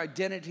becomes your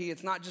identity,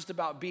 it's not just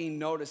about being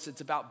noticed,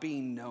 it's about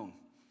being known.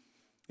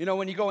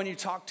 When you go and you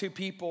talk to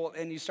people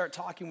and you start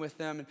talking with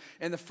them,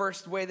 and the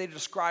first way they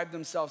describe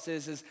themselves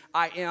is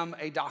I am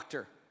a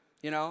doctor,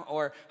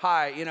 or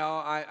hi,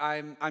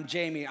 I'm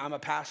Jamie, I'm a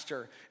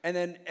pastor. And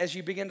then as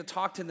you begin to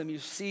talk to them, you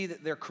see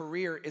that their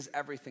career is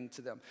everything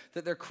to them,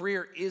 that their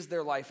career is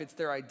their life, it's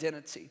their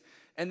identity.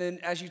 And then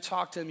as you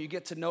talk to them, you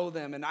get to know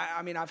them. And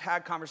I mean, I've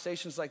had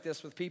conversations like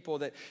this with people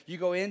that you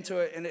go into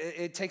it and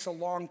it takes a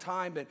long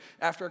time. But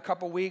after a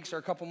couple weeks or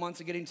a couple months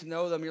of getting to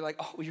know them, you're like,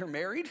 oh, you're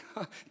married?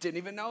 Didn't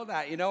even know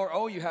that, Or,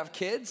 oh, you have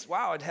kids?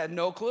 Wow, I had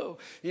no clue,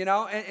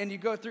 And you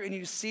go through and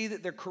you see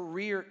that their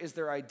career is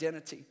their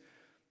identity.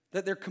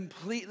 That they're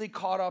completely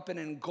caught up and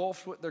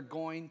engulfed what they're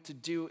going to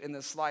do in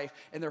this life.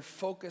 And they're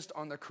focused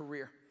on their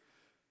career.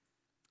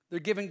 They're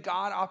giving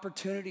God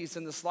opportunities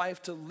in this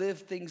life to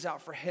live things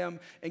out for him,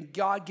 and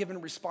God-given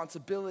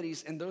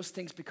responsibilities, and those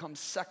things become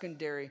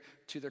secondary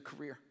to their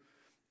career.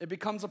 It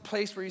becomes a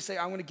place where you say,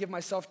 I'm going to give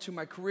myself to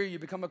my career. You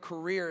become a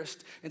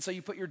careerist, and so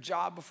you put your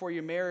job before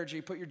your marriage, or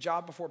you put your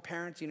job before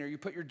parenting, or you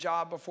put your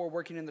job before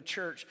working in the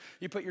church.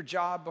 You put your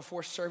job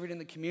before serving in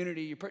the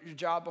community. You put your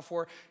job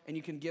before, and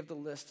you can give the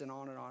list and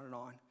on and on and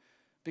on.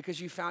 Because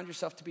you found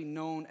yourself to be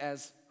known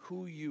as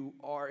who you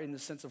are in the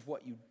sense of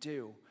what you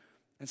do,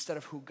 instead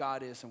of who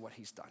God is and what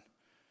he's done.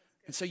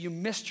 And so you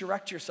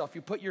misdirect yourself.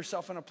 You put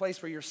yourself in a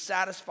place where you're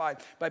satisfied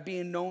by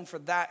being known for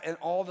that and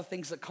all the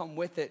things that come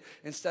with it,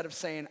 instead of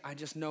saying, I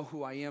just know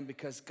who I am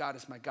because God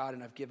is my God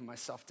and I've given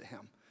myself to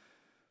him.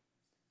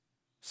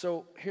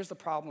 So here's the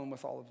problem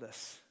with all of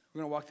this.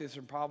 We're gonna walk through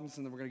some problems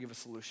and then we're gonna give a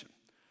solution.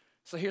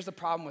 So here's the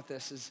problem with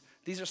this is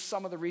these are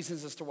some of the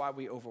reasons as to why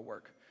we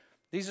overwork.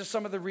 These are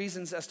some of the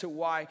reasons as to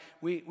why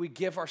we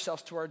give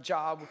ourselves to our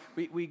job.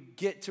 We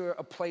get to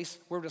a place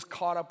where we're just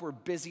caught up, we're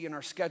busy, and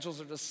our schedules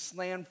are just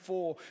slammed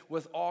full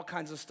with all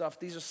kinds of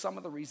stuff. These are some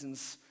of the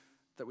reasons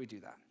that we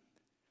do that.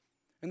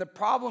 And the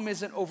problem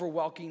isn't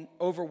overworking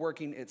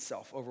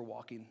itself.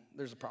 Overwalking,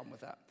 there's a problem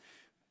with that.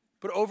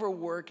 But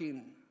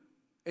overworking,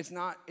 it's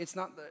not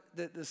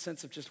the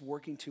sense of just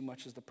working too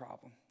much is the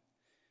problem.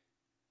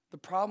 The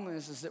problem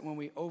is that when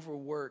we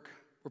overwork,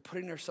 we're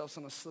putting ourselves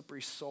on a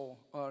slippery soul,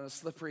 on a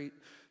slippery,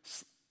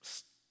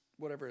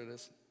 whatever it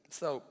is.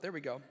 So there we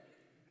go.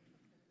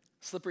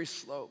 Slippery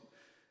slope.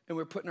 And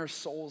we're putting our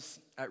souls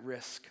at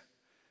risk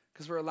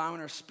because we're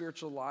allowing our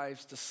spiritual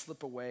lives to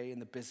slip away in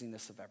the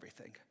busyness of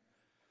everything.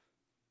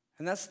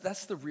 And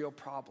that's the real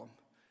problem.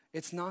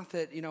 It's not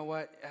that,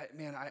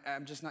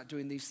 I'm just not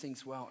doing these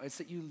things well. It's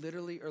that you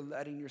literally are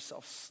letting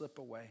yourself slip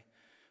away.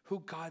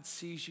 Who God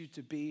sees you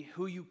to be,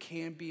 who you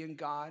can be in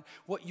God,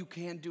 what you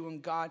can do in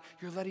God.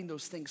 You're letting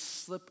those things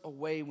slip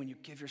away when you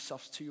give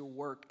yourselves to your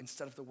work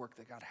instead of the work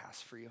that God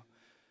has for you.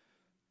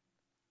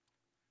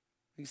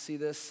 You see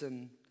this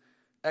in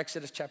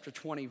Exodus chapter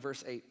 20,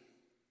 verse 8. It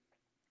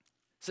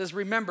says,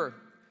 remember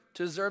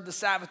to observe the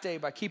Sabbath day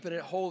by keeping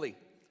it holy.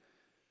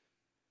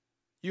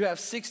 You have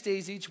 6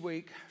 days each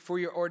week for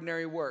your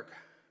ordinary work,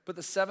 but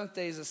the seventh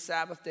day is a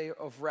Sabbath day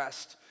of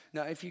rest.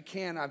 Now, if you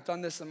can, I've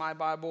done this in my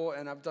Bible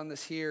and I've done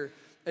this here.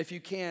 if you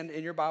can,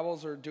 in your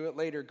Bibles or do it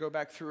later, go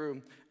back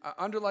through,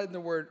 underline the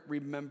word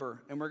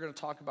remember. And we're going to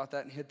talk about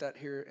that and hit that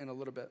here in a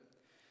little bit.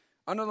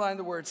 Underline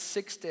the word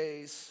 6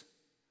 days,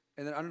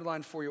 and then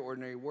underline for your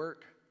ordinary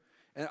work.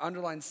 And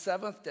underline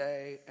seventh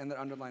day, and then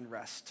underline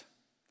rest.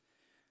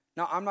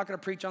 Now, I'm not going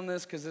to preach on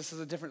this because this is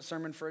a different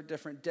sermon for a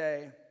different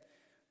day.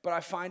 But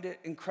I find it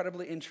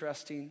incredibly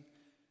interesting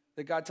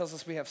that God tells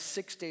us we have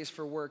 6 days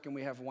for work and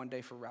we have 1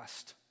 day for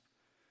rest.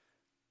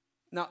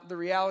 Now, the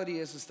reality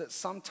is that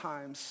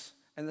sometimes,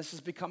 and this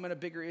is becoming a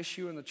bigger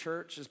issue in the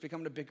church, it's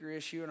becoming a bigger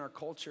issue in our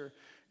culture,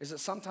 is that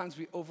sometimes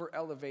we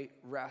over-elevate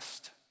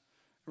rest.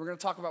 We're going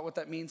to talk about what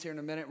that means here in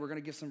a minute. We're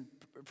going to give some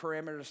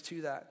parameters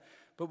to that.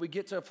 But we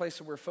get to a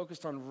place where we're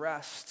focused on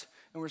rest,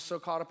 and we're so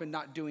caught up in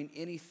not doing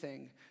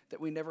anything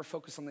that we never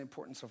focus on the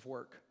importance of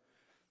work.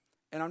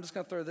 And I'm just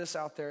going to throw this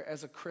out there.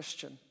 As a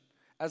Christian,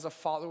 as a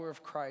follower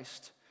of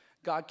Christ,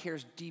 God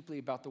cares deeply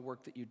about the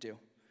work that you do.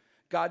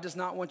 God does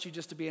not want you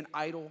just to be an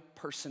idle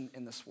person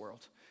in this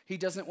world. He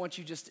doesn't want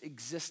you just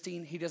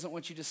existing. He doesn't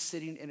want you just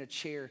sitting in a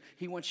chair.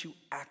 He wants you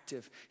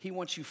active. He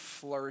wants you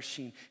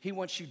flourishing. He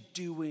wants you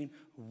doing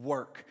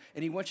work.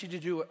 And he wants you to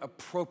do it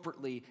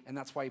appropriately, and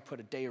that's why he put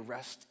a day of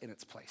rest in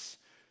its place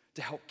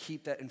to help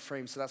keep that in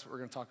frame. So that's what we're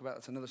going to talk about.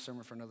 That's another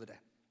sermon for another day.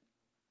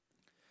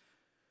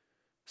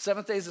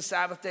 Seventh day is a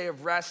Sabbath day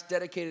of rest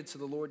dedicated to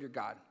the Lord your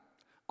God.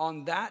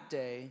 On that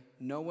day,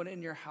 no one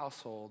in your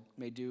household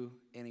may do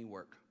any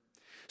work.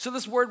 So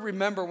this word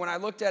remember, when I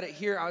looked at it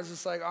here, I was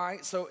just like, all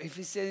right, so if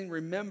he's saying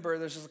remember,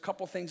 there's just a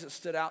couple things that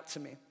stood out to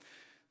me.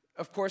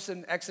 Of course,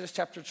 in Exodus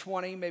chapter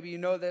 20, maybe you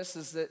know this,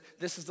 is that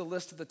this is the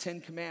list of the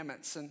 10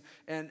 commandments.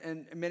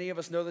 And many of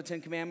us know the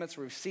 10 commandments,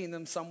 or we've seen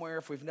them somewhere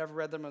if we've never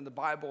read them in the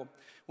Bible.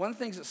 One of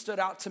the things that stood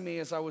out to me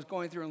as I was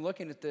going through and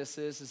looking at this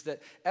is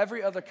that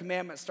every other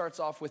commandment starts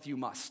off with you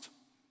must.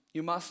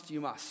 You must,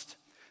 you must.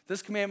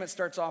 This commandment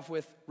starts off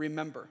with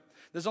remember.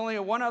 There's only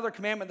one other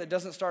commandment that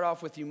doesn't start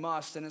off with you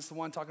must, and it's the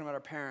one talking about our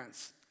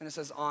parents. And it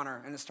says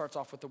honor, and it starts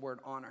off with the word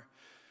honor.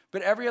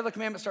 But every other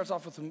commandment starts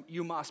off with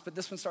you must, but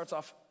this one starts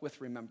off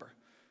with remember.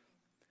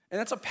 And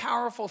that's a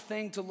powerful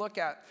thing to look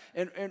at.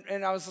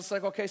 And I was just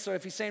like, okay, so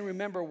if he's saying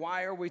remember,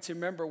 why are we to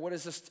remember? What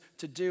is this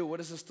to do?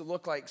 What is this to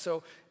look like?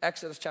 So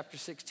Exodus chapter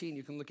 16,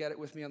 you can look at it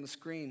with me on the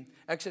screen.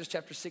 Exodus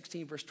chapter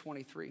 16, verse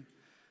 23.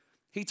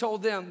 He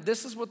told them,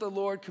 this is what the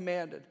Lord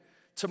commanded.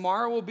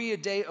 Tomorrow will be a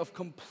day of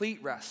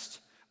complete rest,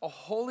 a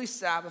holy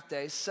Sabbath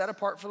day set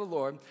apart for the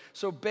Lord.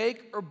 So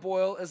bake or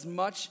boil as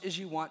much as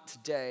you want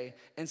today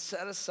and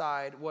set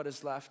aside what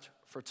is left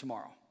for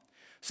tomorrow.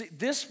 See,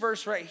 this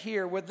verse right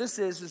here, what this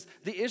is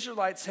the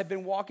Israelites have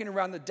been walking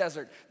around the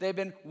desert. They've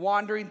been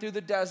wandering through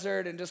the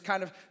desert and just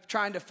kind of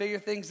trying to figure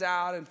things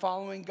out and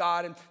following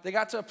God. And they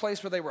got to a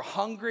place where they were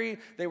hungry,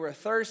 they were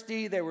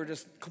thirsty, they were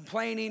just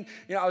complaining.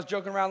 You know, I was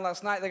joking around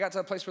last night. They got to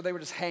a place where they were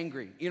just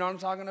hangry. You know what I'm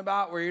talking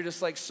about? Where you're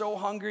just like so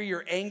hungry,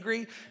 you're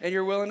angry, and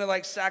you're willing to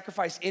like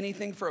sacrifice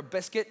anything for a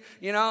biscuit.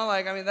 You know,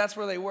 like, I mean, that's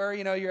where they were.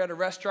 You know, you're at a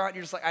restaurant,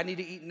 you're just like, I need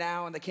to eat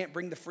now, and they can't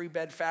bring the free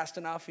bed fast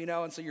enough, you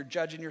know, and so you're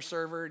judging your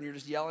server and you're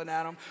just yelling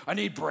at them. I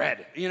need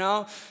bread, you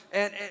know?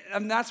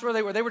 And that's where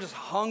they were. They were just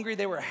hungry.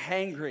 They were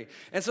hangry.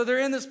 And so they're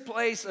in this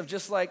place of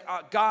just like,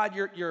 God,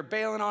 you're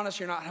bailing on us.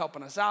 You're not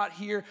helping us out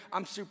here.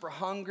 I'm super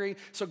hungry.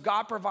 So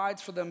God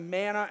provides for them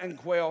manna and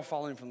quail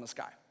falling from the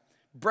sky.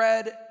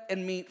 Bread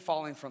and meat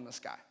falling from the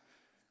sky.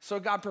 So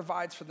God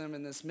provides for them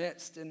in this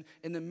midst. And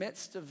in the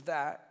midst of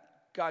that,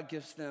 God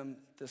gives them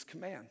this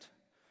command.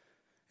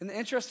 And the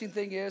interesting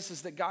thing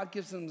is that God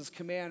gives them this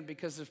command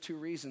because of two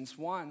reasons.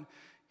 One,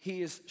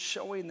 he is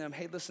showing them,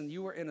 hey, listen,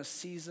 you were in a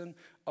season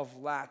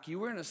of lack. You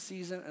were in a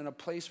season and a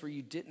place where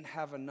you didn't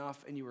have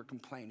enough and you were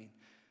complaining.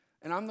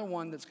 And I'm the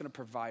one that's going to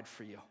provide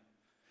for you.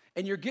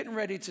 And you're getting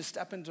ready to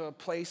step into a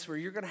place where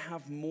you're going to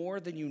have more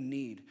than you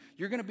need.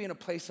 You're going to be in a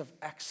place of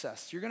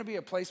excess. You're going to be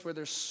a place where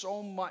there's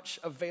so much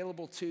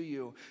available to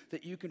you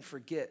that you can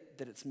forget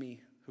that it's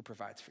me who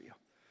provides for you.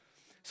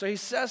 So he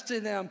says to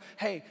them,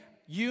 hey,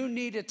 you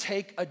need to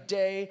take a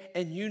day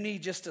and you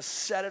need just to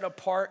set it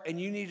apart and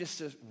you need just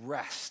to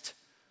rest.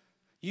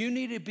 You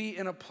need to be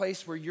in a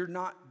place where you're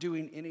not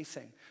doing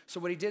anything. So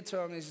what he did to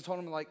him is he told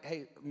him like,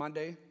 hey,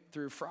 Monday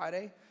through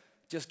Friday,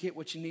 just get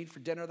what you need for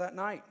dinner that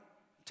night.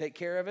 Take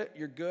care of it.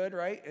 You're good,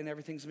 right? And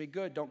everything's going to be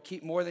good. Don't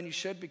keep more than you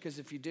should because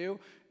if you do,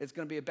 it's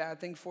going to be a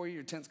bad thing for you.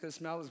 Your tent's going to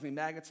smell. There's going to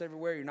be maggots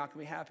everywhere. You're not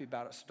going to be happy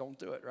about it, so don't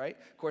do it, right?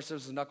 Of course,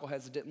 there's the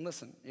knuckleheads that didn't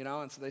listen, you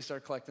know, and so they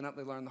started collecting up.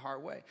 They learned the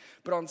hard way.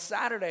 But on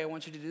Saturday, I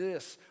want you to do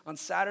this. On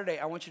Saturday,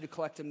 I want you to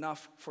collect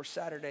enough for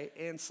Saturday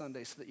and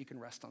Sunday so that you can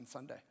rest on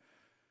Sunday.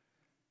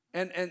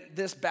 And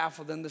this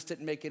baffled them. This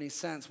didn't make any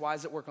sense. Why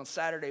does it work on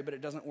Saturday, but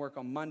it doesn't work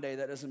on Monday?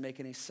 That doesn't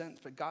make any sense.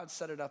 But God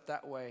set it up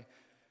that way.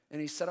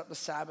 And he set up the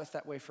Sabbath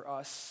that way for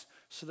us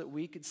so that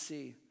we could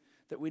see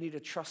that we need to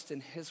trust in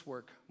his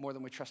work more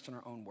than we trust in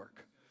our own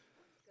work.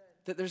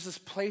 that there's this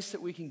place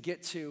that we can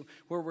get to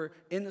where we're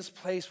in this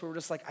place where we're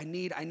just like, I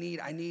need.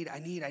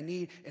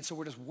 And so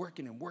we're just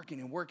working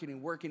and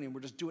we're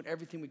just doing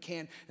everything we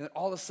can. And then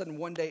all of a sudden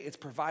one day it's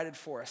provided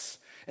for us.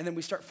 And then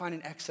we start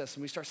finding excess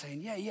and we start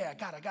saying, I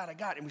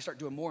got. And we start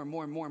doing more and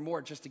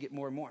more just to get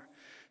more and more.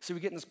 So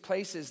we get in these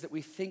places that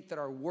we think that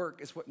our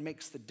work is what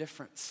makes the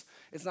difference.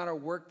 It's not our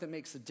work that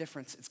makes the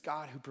difference. It's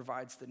God who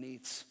provides the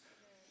needs.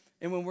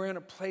 And when we're in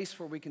a place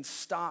where we can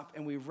stop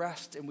and we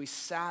rest and we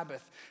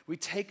Sabbath, we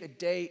take a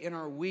day in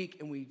our week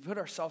and we put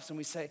ourselves and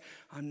we say,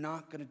 I'm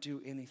not going to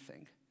do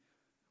anything.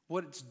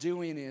 What it's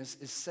doing is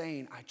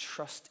saying, I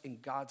trust in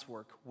God's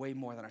work way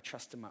more than I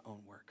trust in my own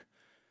work.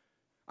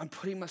 I'm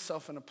putting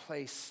myself in a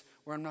place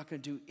where I'm not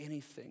going to do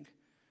anything.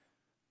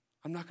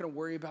 I'm not going to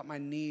worry about my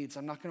needs.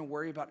 I'm not going to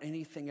worry about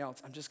anything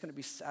else. I'm just going to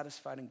be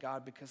satisfied in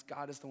God because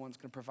God is the one who's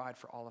going to provide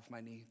for all of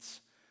my needs.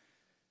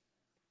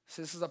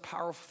 So this is a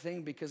powerful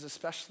thing because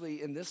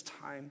especially in this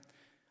time,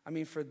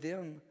 for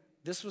them,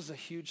 this was a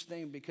huge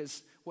thing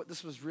because what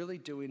this was really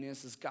doing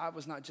is God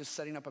was not just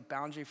setting up a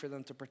boundary for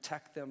them to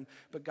protect them,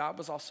 but God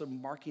was also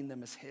marking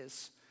them as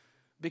his.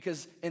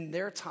 Because in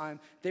their time,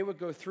 they would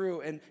go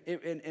through and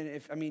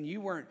if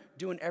you weren't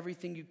doing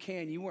everything you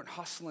can, you weren't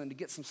hustling to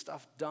get some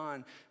stuff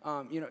done,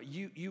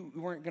 you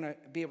weren't going to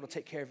be able to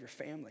take care of your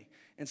family.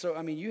 And so,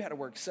 you had to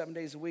work 7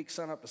 days a week,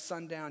 sun up to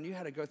sundown. You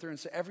had to go through, and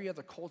so every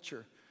other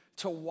culture,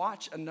 to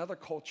watch another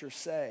culture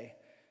say,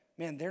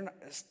 man, they're not,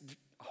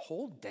 a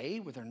whole day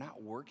where they're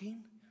not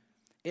working,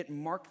 it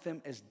marked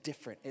them as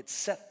different. It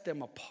set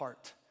them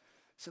apart.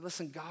 So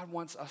listen, God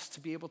wants us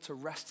to be able to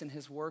rest in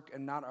his work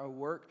and not our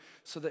work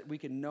so that we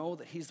can know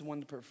that he's the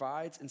one that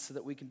provides and so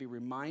that we can be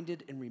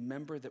reminded and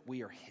remember that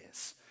we are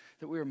his,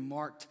 that we are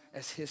marked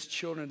as his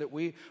children, that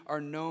we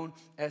are known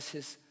as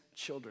his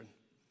children.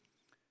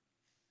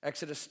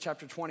 Exodus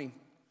chapter 20,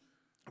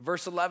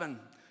 verse 11.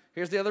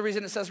 Here's the other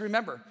reason it says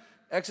remember.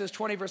 Exodus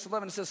 20, verse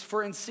 11, it says,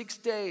 for in 6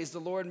 days the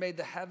Lord made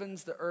the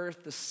heavens, the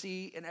earth, the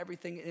sea, and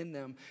everything in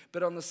them.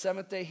 But on the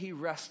seventh day he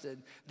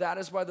rested. That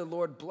is why the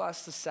Lord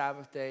blessed the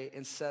Sabbath day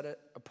and set it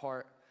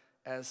apart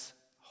as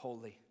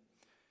holy.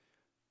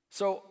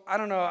 So I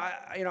don't know,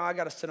 I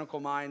got a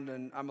cynical mind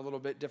and I'm a little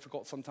bit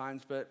difficult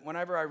sometimes. But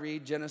whenever I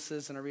read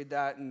Genesis and I read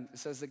that and it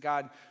says that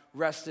God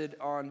rested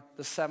on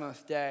the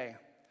seventh day.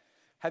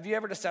 Have you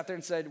ever just sat there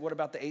and said, what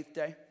about the eighth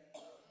day?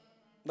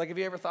 Like, have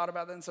you ever thought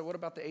about that and said, what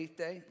about the eighth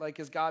day? Like,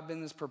 has God been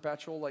in this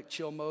perpetual,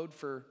 chill mode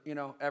for,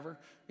 ever?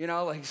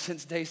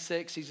 Since day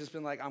 6, he's just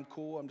been like, I'm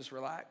cool, I'm just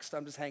relaxed,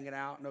 I'm just hanging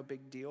out, no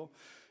big deal.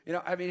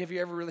 Have you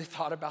ever really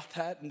thought about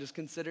that and just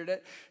considered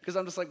it? Because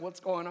I'm just like,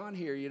 what's going on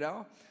here,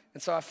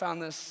 And so I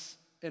found this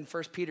in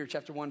 1 Peter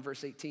chapter 1,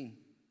 verse 18. It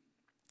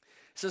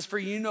says, for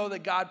you know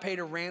that God paid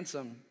a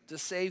ransom to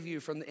save you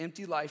from the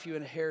empty life you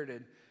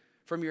inherited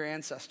from your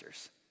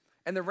ancestors.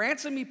 And the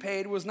ransom he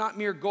paid was not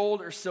mere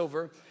gold or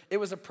silver. It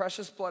was the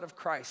precious blood of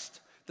Christ,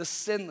 the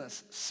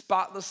sinless,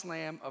 spotless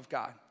Lamb of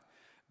God.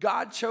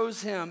 God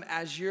chose him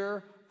as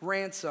your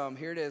ransom,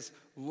 here it is,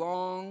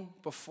 long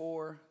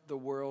before the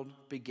world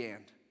began.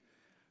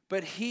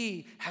 But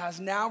he has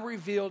now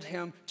revealed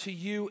him to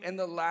you in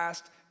the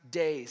last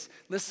days.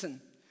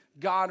 Listen,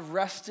 God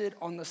rested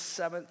on the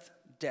 7th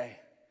day.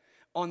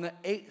 On the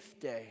 8th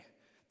day,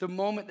 the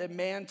moment that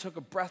man took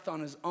a breath on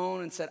his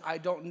own and said, I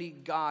don't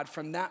need God,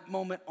 from that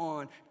moment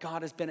on,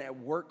 God has been at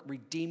work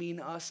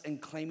redeeming us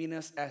and claiming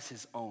us as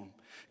his own.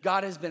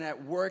 God has been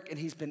at work and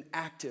he's been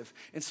active.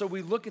 And so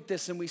we look at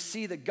this and we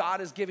see that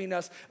God is giving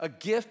us a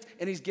gift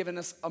and he's given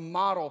us a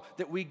model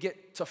that we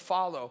get to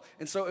follow.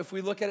 And so if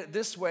we look at it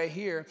this way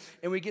here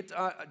and we get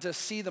to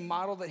see the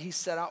model that he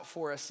set out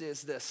for us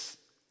is this,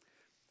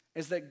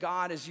 is that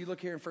God, as you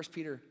look here in 1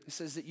 Peter, it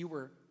says that you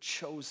were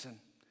chosen.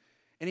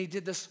 And he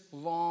did this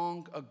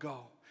long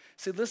ago.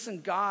 See,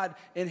 listen, God,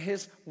 in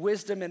his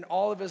wisdom and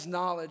all of his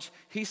knowledge,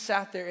 he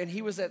sat there and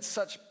he was at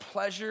such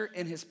pleasure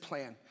in his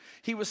plan.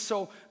 He was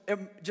so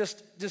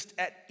just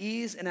at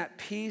ease and at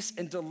peace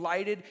and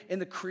delighted in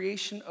the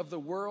creation of the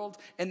world.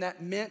 And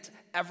that meant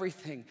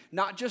everything.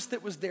 Not just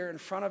that was there in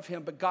front of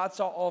him, but God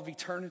saw all of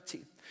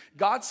eternity.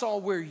 God saw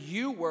where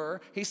you were.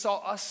 He saw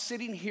us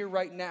sitting here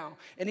right now.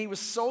 And he was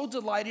so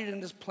delighted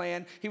in his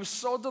plan. He was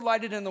so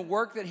delighted in the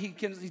work that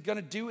he's going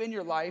to do in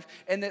your life.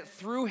 And that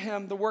through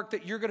him, the work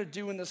that you're going to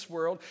do in this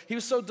world. He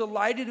was so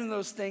delighted in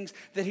those things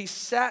that he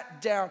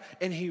sat down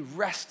and he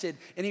rested.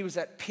 And he was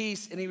at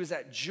peace and he was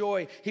at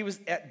joy. He was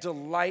at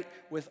delight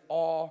with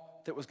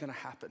all that was going to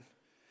happen.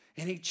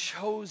 And he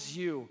chose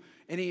you.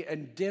 And he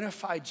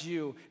identified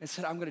you and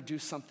said, I'm going to do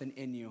something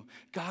in you.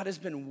 God has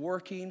been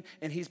working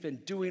and he's been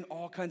doing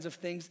all kinds of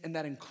things, and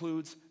that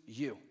includes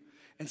you.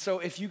 And so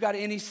if you got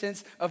any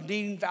sense of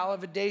needing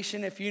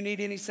validation, if you need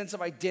any sense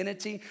of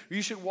identity,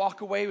 you should walk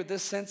away with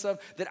this sense of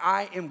that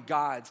I am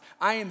God's.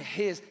 I am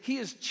his. He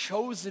has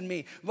chosen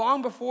me.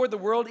 Long before the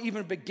world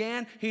even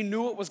began, he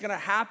knew what was going to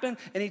happen,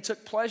 and he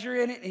took pleasure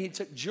in it, and he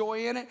took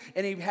joy in it,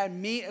 and he had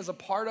me as a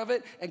part of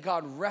it, and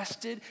God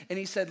rested, and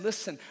he said,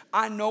 listen,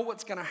 I know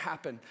what's going to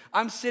happen.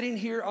 I'm sitting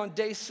here on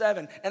day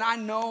 7, and I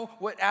know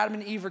what Adam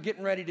and Eve are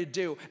getting ready to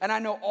do, and I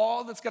know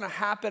all that's going to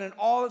happen and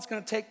all that's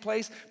going to take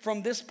place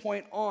from this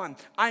point on.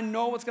 I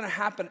know what's going to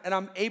happen, and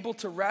I'm able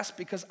to rest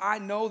because I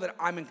know that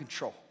I'm in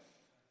control.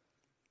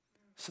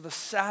 So the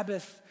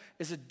Sabbath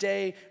is a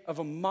day of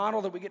a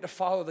model that we get to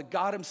follow, that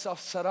God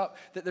himself set up,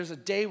 that there's a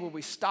day where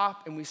we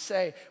stop and we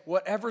say,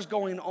 whatever's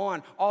going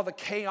on, all the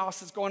chaos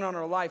that's going on in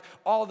our life,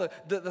 all the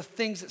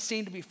things that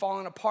seem to be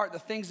falling apart, the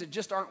things that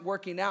just aren't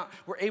working out,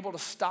 we're able to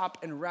stop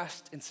and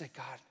rest and say,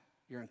 God,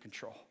 you're in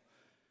control.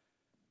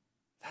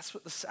 That's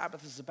what the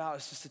Sabbath is about.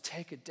 It's just to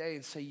take a day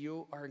and say,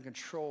 you are in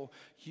control.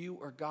 You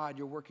are God.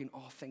 You're working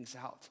all things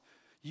out.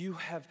 You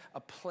have a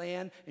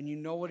plan, and you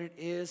know what it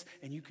is,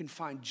 and you can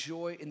find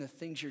joy in the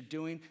things you're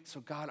doing.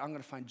 So God, I'm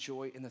going to find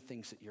joy in the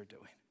things that you're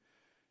doing.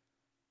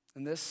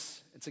 And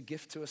this, it's a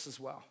gift to us as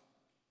well.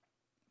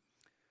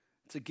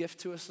 It's a gift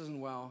to us as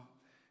well,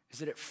 is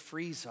that it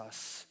frees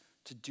us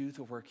to do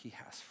the work he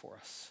has for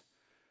us.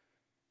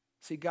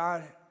 See,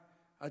 God,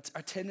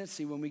 our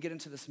tendency when we get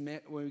into this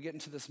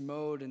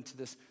mode, into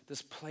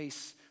this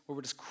place where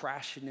we're just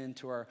crashing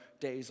into our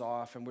days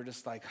off and we're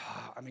just like,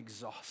 I'm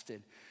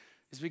exhausted,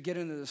 is we get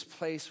into this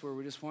place where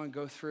we just want to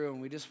go through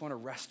and we just want to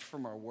rest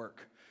from our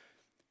work.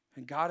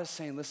 And God is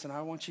saying, listen,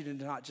 I want you to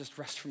not just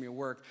rest from your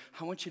work.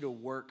 I want you to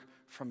work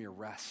from your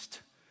rest.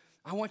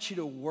 I want you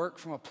to work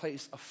from a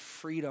place of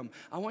freedom.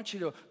 I want you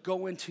to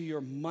go into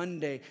your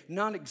Monday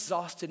not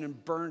exhausted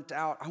and burnt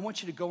out. I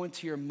want you to go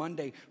into your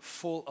Monday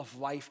full of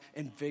life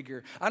and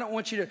vigor. I don't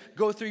want you to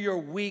go through your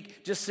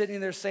week just sitting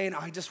there saying,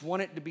 I just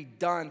want it to be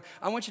done.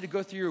 I want you to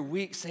go through your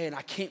week saying,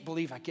 I can't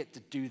believe I get to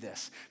do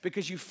this,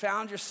 because you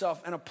found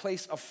yourself in a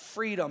place of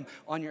freedom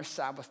on your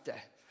Sabbath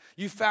day.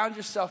 You found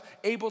yourself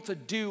able to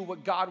do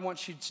what God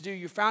wants you to do.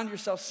 You found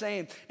yourself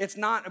saying, it's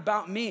not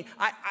about me.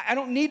 I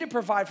don't need to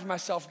provide for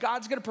myself.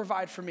 God's going to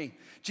provide for me.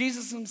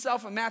 Jesus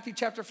himself in Matthew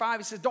chapter 5,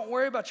 he says, don't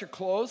worry about your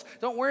clothes.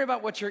 Don't worry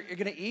about what you're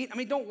going to eat. I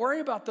mean, don't worry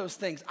about those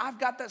things. I've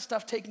got that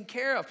stuff taken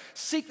care of.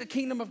 Seek the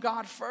kingdom of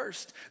God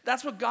first.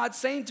 That's what God's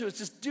saying to us.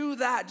 Just do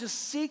that.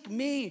 Just seek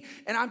me.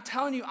 And I'm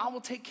telling you, I will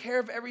take care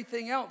of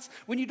everything else.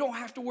 When you don't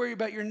have to worry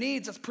about your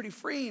needs, that's pretty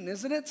freeing,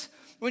 isn't it?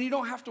 When you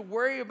don't have to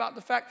worry about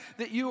the fact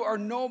that you are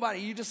nobody.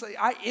 You just say,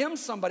 I am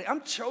somebody.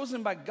 I'm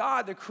chosen by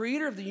God. The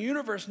creator of the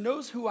universe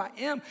knows who I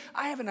am.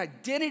 I have an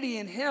identity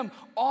in him.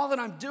 All that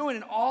I'm doing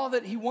and all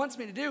that he wants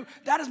me to do,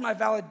 that is my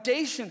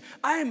validation.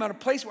 I am at a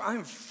place where I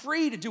am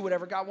free to do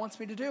whatever God wants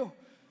me to do.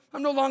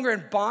 I'm no longer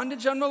in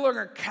bondage. I'm no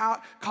longer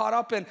caught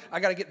up in,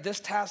 I got to get this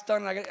task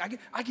done. And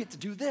I get to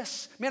do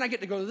this. Man, I get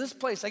to go to this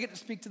place. I get to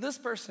speak to this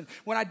person.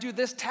 When I do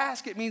this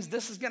task, it means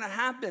this is going to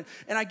happen.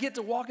 And I get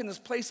to walk in this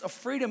place of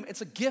freedom.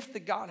 It's a gift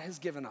that God has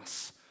given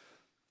us.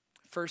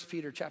 1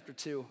 Peter chapter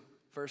 2,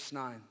 verse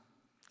 9.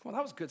 Come on,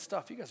 that was good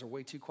stuff. You guys are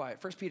way too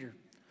quiet. 1 Peter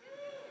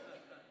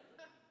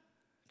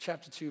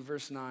chapter 2,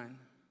 verse 9. It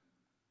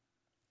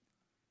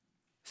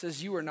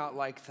says, you are not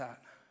like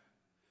that,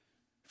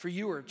 for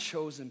you are a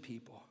chosen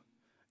people.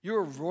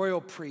 You're a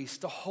royal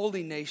priest, a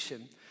holy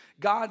nation,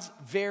 God's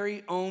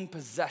very own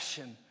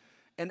possession.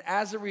 And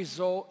as a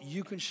result,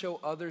 you can show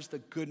others the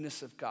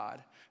goodness of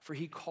God, for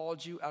he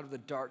called you out of the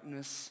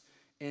darkness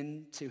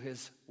into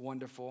his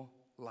wonderful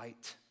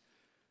light.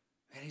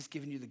 And he's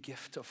given you the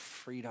gift of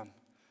freedom.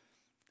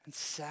 And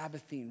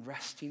Sabbathing,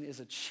 resting, is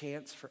a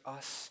chance for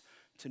us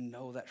to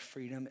know that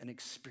freedom and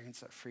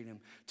experience that freedom,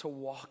 to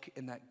walk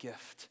in that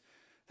gift.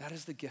 That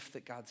is the gift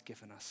that God's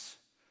given us.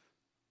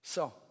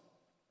 So,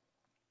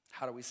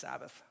 how do we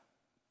Sabbath?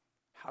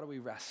 How do we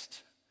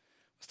rest?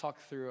 Let's talk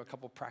through a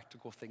couple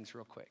practical things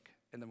real quick,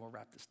 and then we'll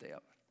wrap this day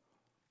up.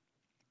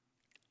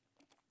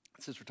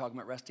 Since we're talking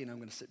about resting, I'm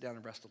going to sit down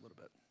and rest a little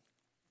bit.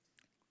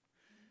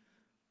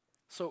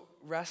 So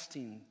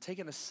resting,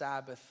 taking a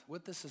Sabbath,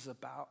 what this is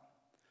about,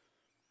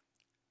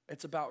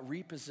 it's about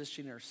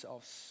repositioning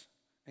ourselves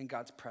in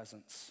God's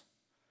presence,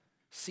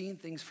 seeing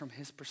things from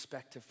his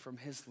perspective, from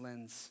his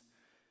lens.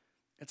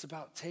 It's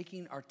about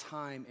taking our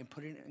time and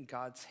putting it in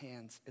God's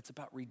hands. It's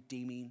about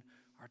redeeming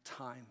our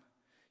time,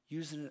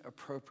 using it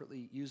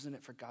appropriately, using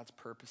it for God's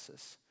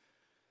purposes.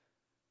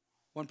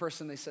 One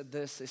person, they said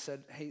this, they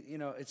said, hey,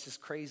 it's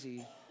just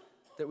crazy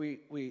that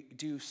we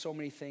do so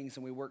many things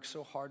and we work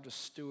so hard to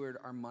steward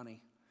our money,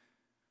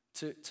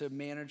 to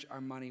manage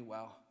our money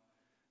well.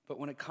 But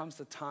when it comes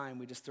to time,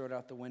 we just throw it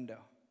out the window.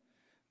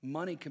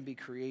 Money can be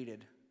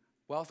created.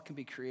 Wealth can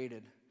be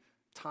created.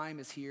 Time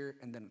is here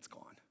and then it's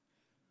gone.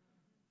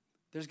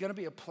 There's going to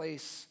be a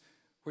place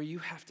where you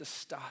have to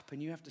stop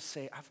and you have to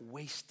say, I've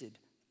wasted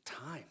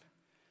time.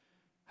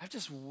 I've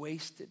just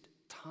wasted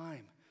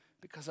time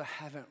because I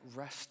haven't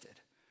rested.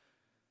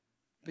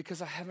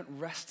 Because I haven't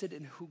rested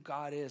in who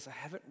God is. I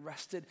haven't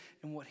rested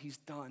in what he's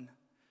done.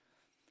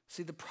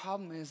 See, the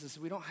problem is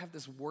we don't have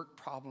this work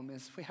problem,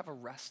 is we have a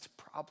rest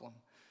problem.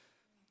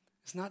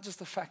 It's not just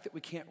the fact that we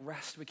can't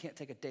rest, we can't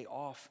take a day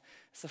off.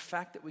 It's the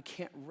fact that we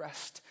can't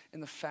rest in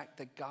the fact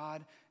that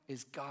God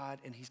is God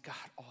and he's got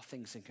all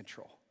things in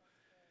control.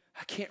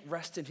 I can't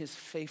rest in his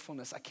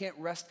faithfulness. I can't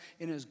rest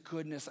in his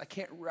goodness. I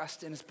can't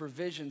rest in his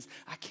provisions.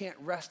 I can't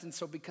rest. And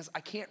so because I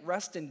can't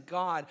rest in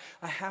God,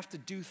 I have to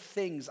do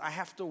things. I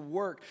have to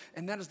work.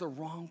 And that is the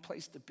wrong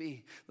place to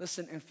be.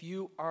 Listen, if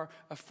you are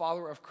a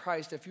follower of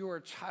Christ, if you are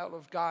a child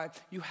of God,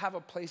 you have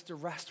a place to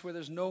rest where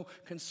there's no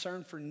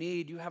concern for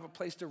need. You have a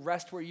place to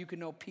rest where you can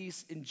know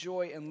peace and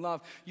joy and love.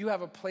 You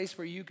have a place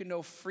where you can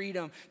know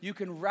freedom. You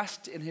can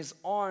rest in his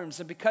arms.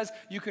 And because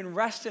you can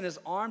rest in his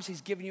arms, he's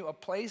given you a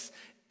place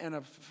and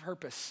a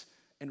purpose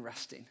in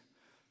resting.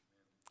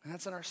 And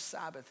that's in our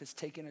Sabbath. It's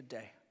taking a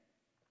day,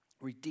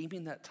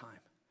 redeeming that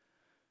time.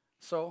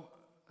 So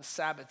a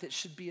Sabbath, it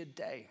should be a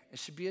day. It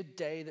should be a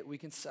day that we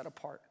can set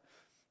apart.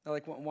 Now,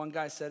 like one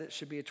guy said, it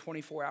should be a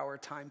 24-hour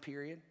time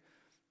period.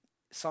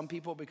 Some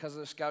people, because of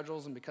their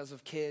schedules and because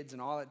of kids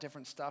and all that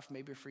different stuff,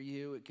 maybe for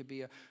you, it could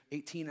be a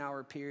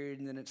 18-hour period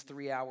and then it's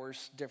 3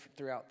 hours different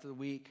throughout the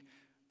week.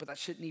 But that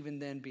shouldn't even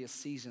then be a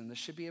season. There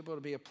should be able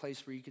to be a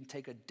place where you can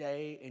take a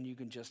day and you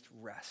can just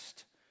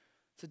rest.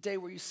 It's a day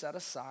where you set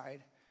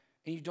aside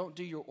and you don't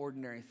do your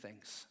ordinary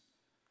things.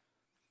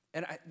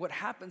 And what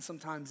happens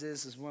sometimes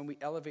is when we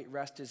elevate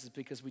rest is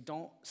because we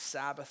don't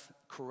Sabbath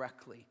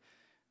correctly.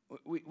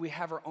 We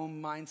have our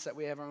own mindset.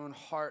 We have our own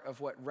heart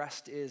of what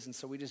rest is. And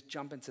so we just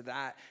jump into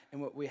that.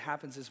 And what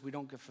happens is we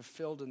don't get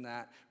fulfilled in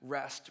that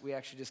rest. We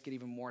actually just get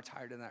even more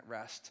tired in that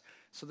rest.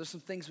 So there's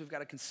some things we've got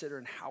to consider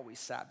in how we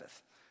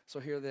Sabbath. So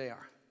here they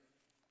are.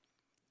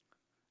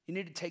 You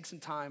need to take some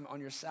time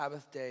on your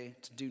Sabbath day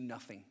to do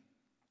nothing.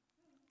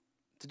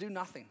 To do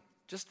nothing.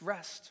 Just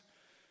rest.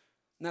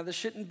 Now, this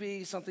shouldn't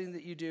be something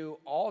that you do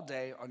all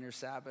day on your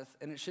Sabbath,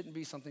 and it shouldn't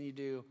be something you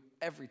do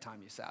every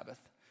time you Sabbath.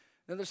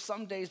 Now, there's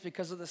some days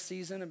because of the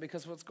season and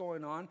because of what's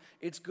going on,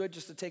 it's good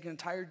just to take an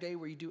entire day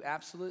where you do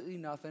absolutely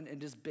nothing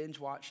and just binge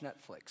watch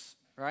Netflix,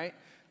 right?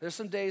 There's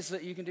some days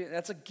that you can do,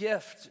 that's a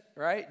gift,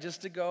 right?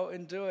 Just to go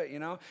and do it,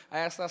 I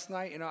asked last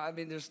night,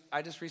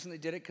 I just recently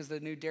did it because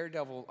the new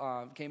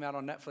Daredevil came out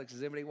on Netflix.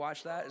 Has anybody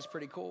watched that? It's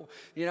pretty cool,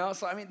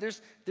 So,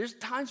 there's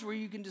times where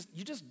you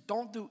just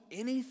don't do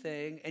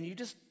anything and you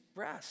just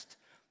rest.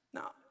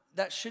 Now,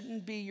 that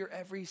shouldn't be your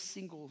every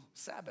single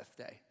Sabbath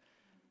day,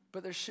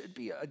 but there should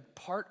be a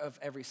part of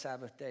every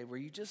Sabbath day where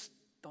you just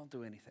don't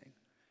do anything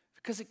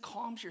because it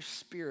calms your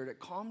spirit, it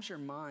calms your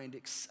mind,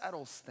 it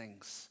settles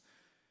things.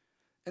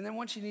 And then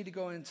once you need to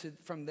go into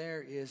from there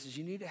is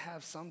you need to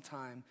have some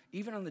time,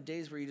 even on the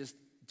days where you just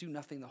do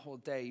nothing the whole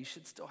day, you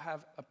should still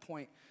have a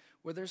point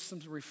where there's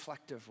some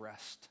reflective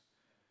rest.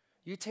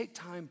 You take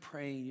time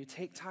praying, you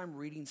take time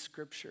reading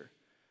scripture,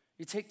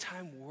 you take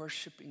time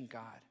worshiping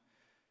God.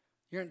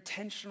 You're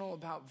intentional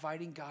about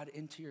inviting God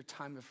into your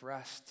time of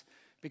rest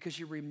because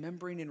you're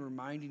remembering and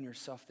reminding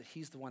yourself that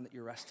he's the one that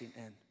you're resting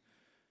in.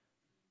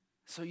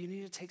 So you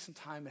need to take some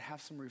time and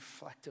have some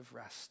reflective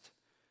rest.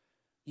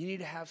 You need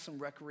to have some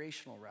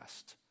recreational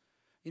rest.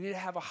 You need to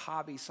have a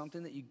hobby,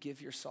 something that you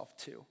give yourself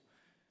to.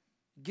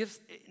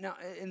 Now,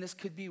 and this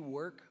could be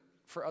work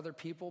for other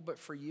people, but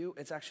for you,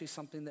 it's actually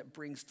something that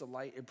brings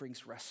delight. It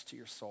brings rest to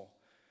your soul.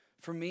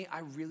 For me,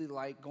 I really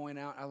like going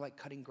out. I like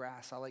cutting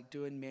grass. I like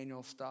doing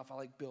manual stuff. I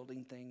like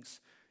building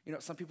things.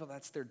 Some people,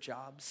 that's their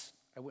jobs.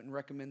 I wouldn't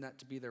recommend that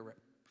to be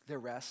their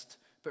rest.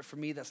 But for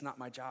me, that's not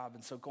my job.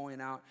 And so going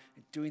out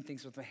and doing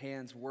things with my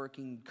hands,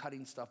 working,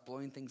 cutting stuff,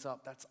 blowing things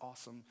up, that's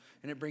awesome.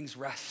 And it brings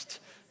rest,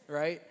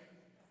 right?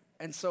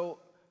 And so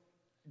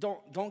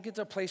don't get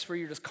to a place where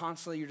you're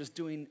just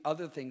doing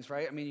other things,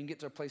 right? You can get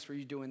to a place where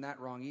you're doing that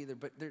wrong either.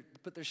 But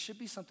there should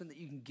be something that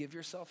you can give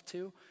yourself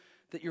to,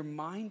 that your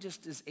mind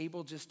just is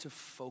able just to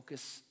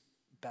focus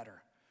better.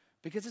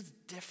 Because it's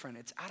different.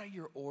 It's out of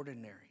your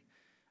ordinary.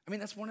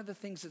 That's one of the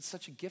things that's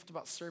such a gift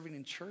about serving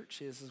in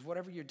church is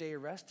whatever your day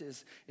of rest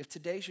is, if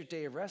today's your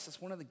day of rest,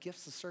 it's one of the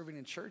gifts of serving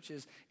in church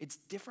is it's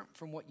different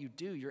from what you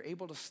do. You're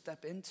able to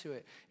step into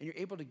it and you're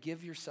able to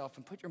give yourself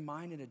and put your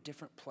mind in a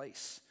different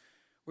place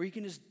where you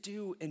can just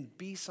do and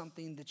be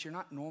something that you're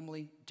not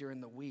normally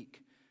during the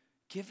week.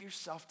 Give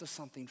yourself to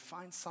something.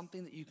 Find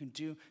something that you can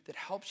do that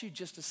helps you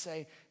just to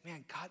say,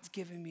 man, God's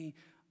given me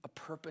a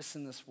purpose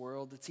in this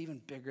world that's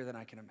even bigger than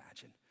I can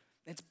imagine.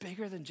 It's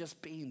bigger than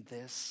just being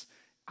this.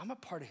 I'm a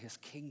part of his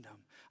kingdom.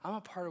 I'm a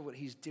part of what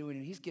he's doing,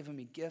 and he's given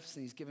me gifts,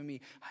 and he's given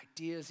me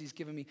ideas. He's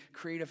given me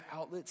creative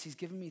outlets. He's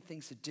given me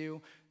things to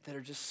do that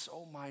are just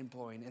so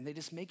mind-blowing, and they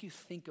just make you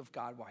think of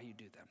God while you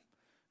do them.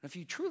 And if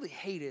you truly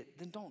hate it,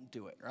 then don't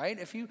do it, right?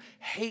 If you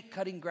hate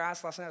cutting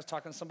grass, last night I was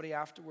talking to somebody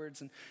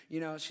afterwards, and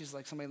she's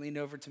like, somebody leaned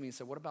over to me and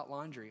said, what about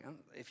laundry?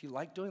 If you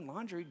like doing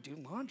laundry, do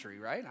laundry,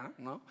 right? I don't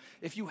know.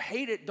 If you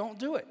hate it, don't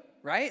do it,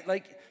 right?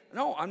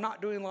 No, I'm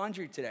not doing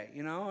laundry today,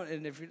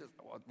 and if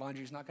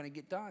laundry's not going to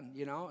get done,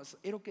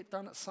 it'll get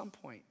done at some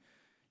point.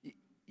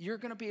 You're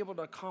going to be able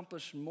to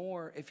accomplish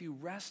more if you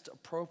rest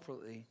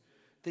appropriately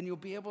than you'll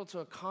be able to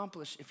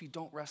accomplish if you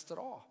don't rest at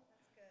all.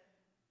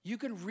 You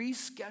can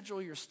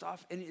reschedule your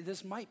stuff, and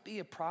this might be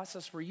a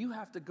process where you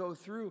have to go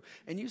through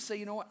and you say,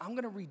 you know what, I'm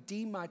gonna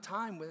redeem my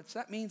time with it. So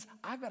that means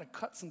I've gotta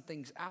cut some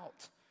things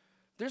out.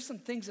 There's some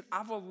things that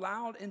I've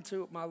allowed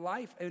into my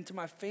life and into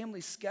my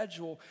family's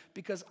schedule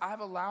because I've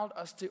allowed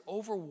us to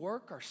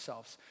overwork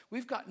ourselves.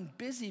 We've gotten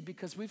busy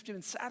because we've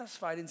been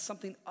satisfied in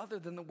something other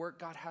than the work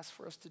God has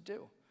for us to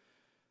do.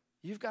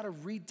 You've gotta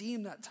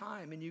redeem that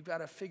time, and you've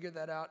gotta figure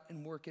that out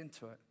and work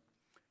into it.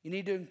 You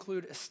need to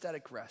include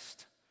aesthetic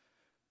rest.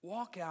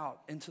 Walk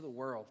out into the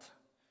world.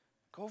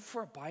 Go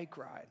for a bike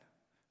ride.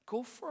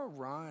 Go for a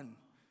run.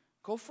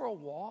 Go for a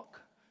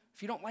walk.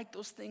 If you don't like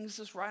those things,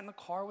 just ride in the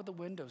car with the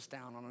windows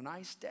down on a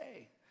nice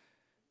day.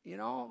 You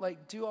know,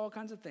 like do all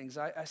kinds of things.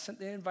 I sent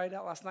the invite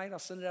out last night. I'll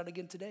send it out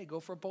again today. Go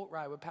for a boat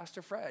ride with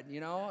Pastor Fred, you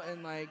know,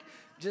 and like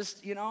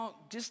just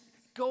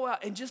go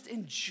out and just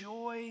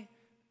enjoy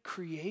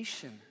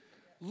creation.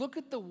 Look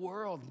at the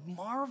world.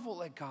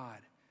 Marvel at God.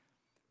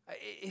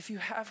 If you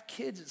have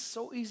kids, it's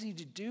so easy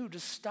to do.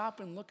 Just stop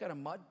and look at a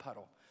mud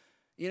puddle,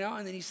 you know,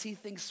 and then you see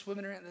things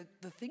swimming around.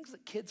 The things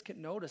that kids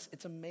can notice,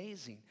 it's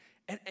amazing.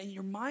 And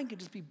your mind can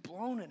just be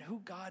blown at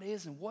who God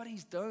is and what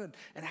he's done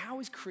and how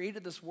he's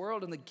created this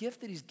world and the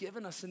gift that he's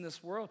given us in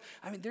this world.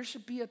 I mean, there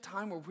should be a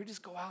time where we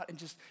just go out and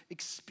just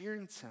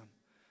experience him.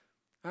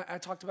 I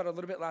talked about it a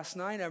little bit last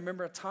night. I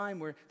remember a time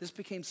where this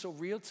became so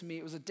real to me.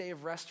 It was a day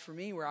of rest for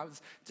me where I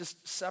was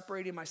just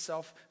separating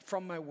myself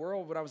from my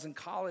world when I was in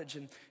college.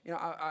 And, you know,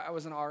 I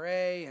was an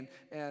RA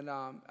and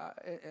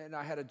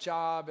I had a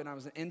job and I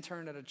was an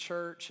intern at a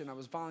church and I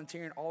was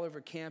volunteering all over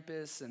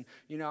campus. And,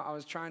 you know, I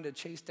was trying to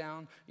chase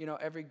down, you know,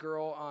 every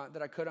girl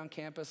that I could on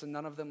campus, and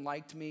none of them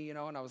liked me, you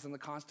know, and I was in the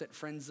constant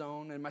friend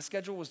zone, and my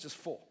schedule was just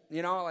full,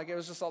 you know, like it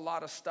was just a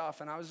lot of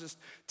stuff, and I was just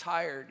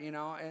tired, you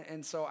know,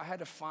 and so I had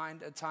to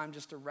find a time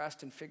just to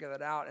rest and figure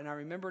that out. And I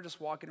remember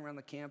just walking around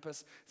the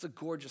campus. It's a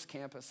gorgeous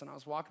campus, and I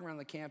was walking around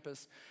the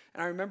campus,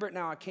 and I remember it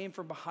now. I came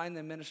from behind the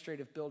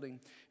administrative building,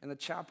 and the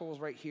chapel was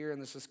right here,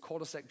 and there's this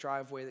cul-de-sac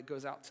driveway that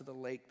goes out to the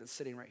lake that's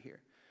sitting right here.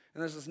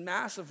 And there's this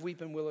massive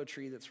weeping willow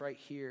tree that's right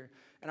here,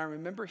 and I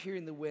remember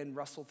hearing the wind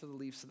rustle through the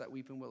leaves of that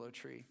weeping willow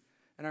tree.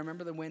 And I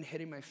remember the wind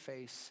hitting my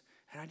face,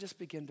 and I just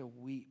began to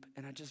weep,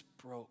 and I just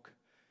broke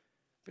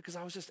because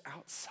I was just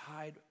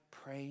outside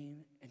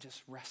praying and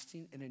just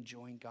resting and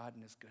enjoying God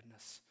and his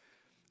goodness.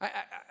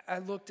 I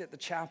looked at the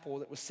chapel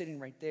that was sitting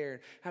right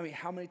there.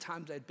 How many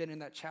times I'd been in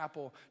that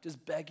chapel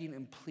just begging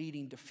and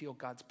pleading to feel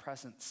God's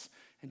presence.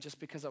 And just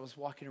because I was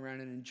walking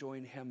around and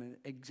enjoying him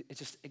and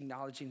just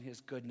acknowledging his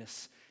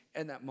goodness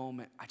in that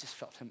moment, I just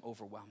felt him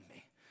overwhelm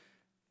me.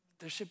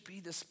 There should be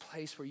this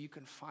place where you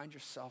can find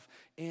yourself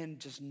in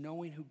just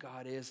knowing who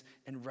God is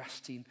and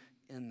resting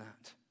in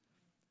that.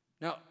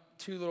 Now,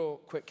 2 little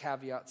quick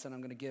caveats that I'm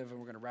going to give, and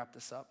we're going to wrap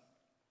this up,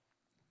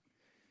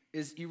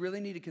 is you really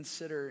need to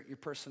consider your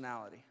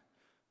personality.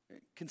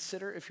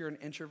 Consider if you're an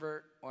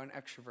introvert or an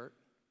extrovert,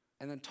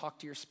 and then talk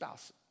to your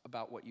spouse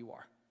about what you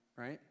are,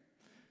 right?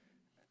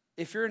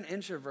 If you're an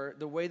introvert,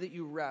 the way that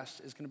you rest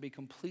is going to be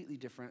completely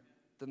different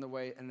than the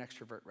way an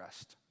extrovert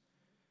rests.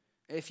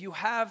 If you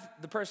have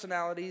the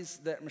personalities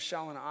that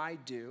Michelle and I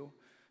do,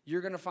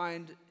 you're going to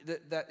find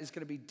that it's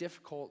going to be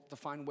difficult to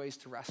find ways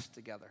to rest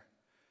together.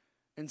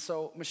 And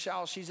so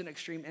Michelle, she's an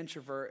extreme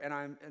introvert, and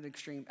I'm an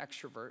extreme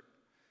extrovert.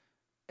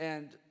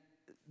 And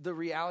the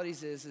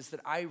realities is that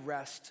I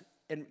rest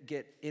and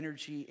get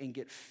energy and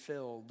get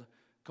filled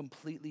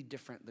completely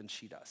different than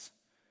she does.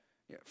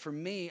 Yeah, for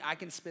me, I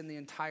can spend the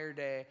entire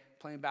day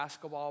playing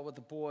basketball with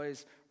the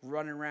boys,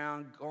 running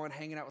around,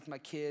 hanging out with my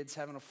kids,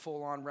 having a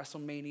full-on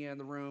WrestleMania in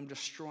the room,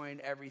 destroying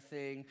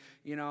everything,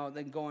 you know,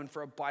 then going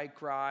for a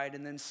bike ride,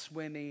 and then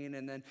swimming,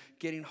 and then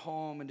getting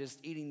home and just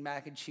eating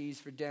mac and cheese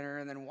for dinner,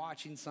 and then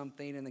watching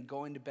something, and then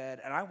going to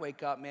bed. And I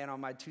wake up, man, on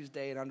my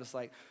Tuesday, and I'm just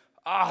like,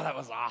 oh, that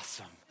was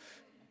awesome.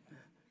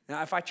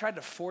 Now, if I tried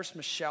to force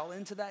Michelle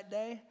into that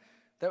day,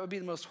 that would be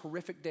the most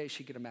horrific day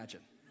she could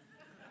imagine.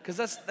 Because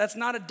that's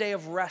not a day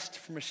of rest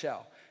for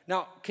Michelle.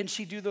 Now, can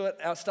she do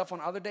the stuff on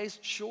other days?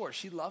 Sure,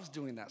 she loves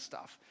doing that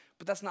stuff.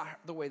 But that's not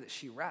the way that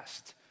she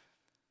rests.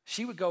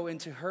 She would go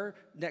into her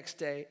next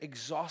day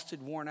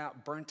exhausted, worn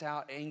out, burnt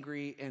out,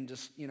 angry, and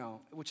just, you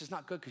know, which is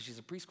not good because she's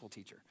a preschool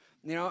teacher.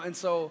 You know, and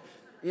so,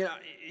 you know,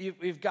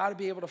 you've got to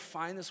be able to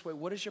find this way.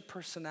 What is your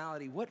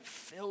personality? What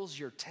fills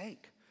your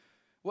tank?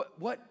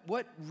 What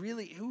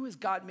really, who has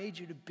God made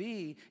you to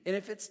be? And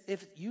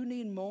if you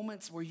need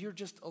moments where you're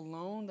just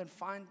alone, then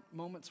find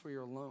moments where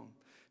you're alone.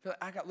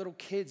 I got little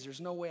kids, there's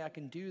no way I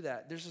can do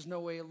that. There's just no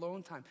way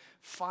alone time.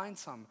 Find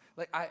some.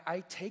 Like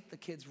I take the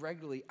kids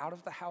regularly out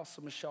of the house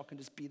so Michelle can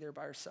just be there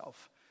by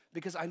herself.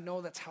 Because I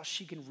know that's how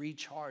she can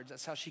recharge.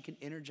 That's how she can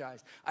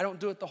energize. I don't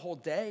do it the whole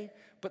day,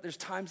 but there's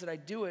times that I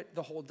do it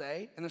the whole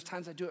day, and there's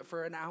times I do it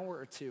for an hour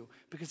or two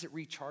because it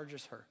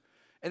recharges her.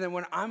 And then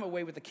when I'm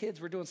away with the kids,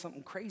 we're doing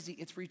something crazy,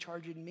 it's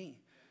recharging me.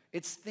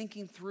 It's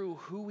thinking through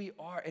who we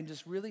are and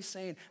just really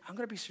saying, I'm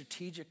going to be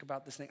strategic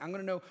about this thing. I'm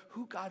going to know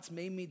who God's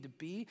made me to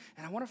be,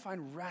 and I want to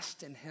find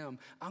rest in him.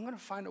 I'm going to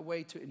find a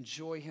way to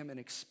enjoy him and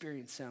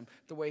experience him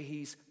the way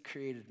he's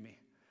created me.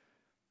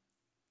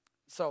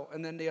 So,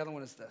 and then the other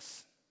one is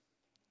this.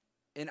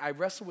 And I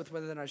wrestled with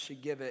whether or not I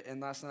should give it,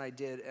 and last night I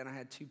did, and I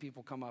had 2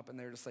 people come up, and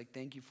they were just like,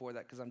 thank you for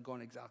that, because I'm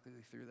going exactly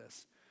through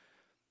this.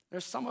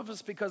 There's some of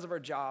us, because of our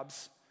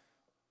jobs,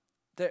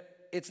 that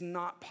it's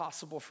not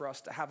possible for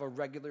us to have a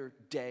regular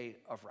day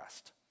of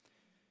rest.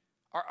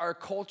 Our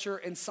culture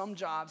and some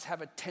jobs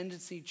have a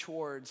tendency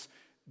towards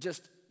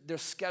just, their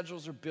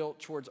schedules are built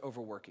towards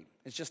overworking.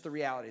 It's just the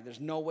reality. There's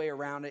no way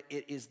around it.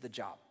 It is the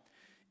job.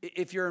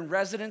 If you're in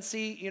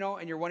residency,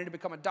 and you're wanting to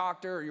become a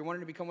doctor or you're wanting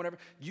to become whatever,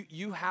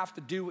 you have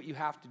to do what you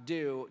have to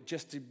do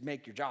just to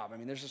make your job. I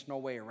mean, there's just no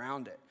way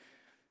around it.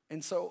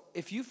 And so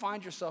if you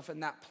find yourself in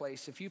that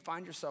place, if you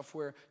find yourself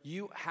where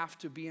you have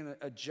to be in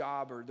a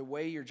job, or the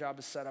way your job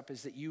is set up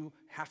is that you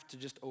have to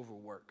just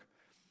overwork,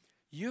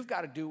 you've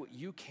got to do what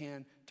you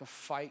can to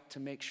fight to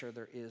make sure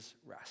there is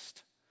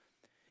rest.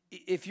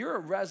 If you're a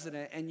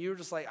resident and you're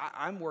just like,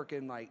 I'm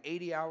working like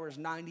 80 hours,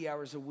 90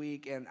 hours a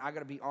week, and I got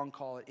to be on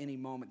call at any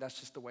moment, that's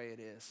just the way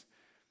it is.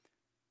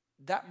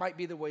 That might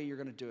be the way you're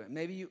going to do it.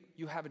 Maybe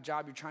you have a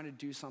job, you're trying to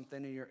do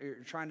something, and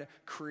you're trying to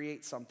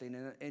create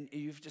something, and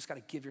you've just got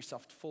to give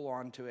yourself full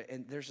on to it,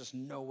 and there's just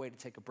no way to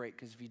take a break,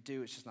 because if you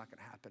do, it's just not going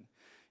to happen.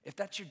 If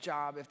that's your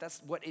job, if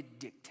that's what it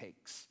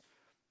dictates,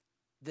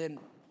 then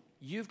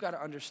you've got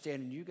to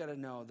understand and you've got to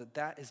know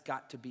that has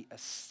got to be a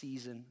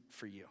season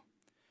for you.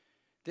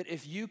 That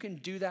if you can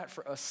do that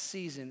for a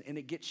season and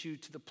it gets you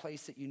to the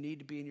place that you need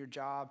to be in your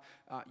job,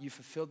 you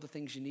fulfilled the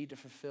things you need to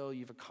fulfill,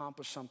 you've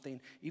accomplished something,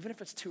 even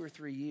if it's 2 or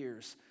 3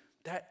 years,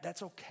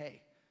 that's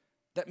okay.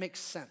 That makes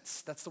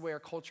sense. That's the way our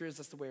culture is.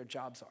 That's the way our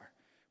jobs are.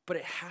 But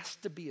it has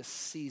to be a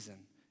season.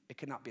 It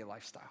cannot be a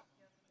lifestyle.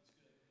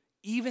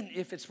 Even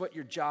if it's what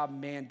your job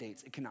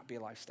mandates, it cannot be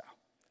a lifestyle.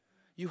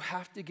 You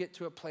have to get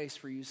to a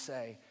place where you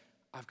say,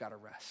 I've got to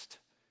rest.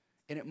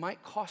 And it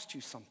might cost you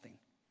something.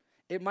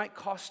 It might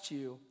cost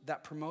you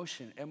that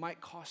promotion. It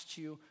might cost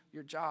you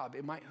your job.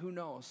 It might, who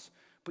knows?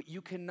 But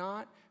you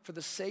cannot, for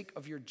the sake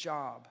of your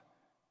job,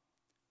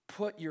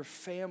 put your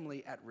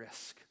family at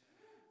risk.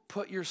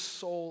 Put your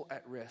soul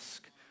at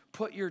risk.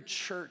 Put your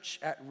church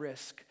at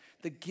risk.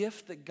 The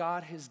gift that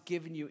God has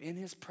given you in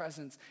his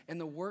presence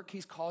and the work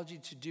he's called you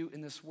to do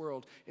in this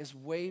world is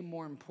way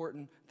more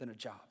important than a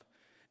job.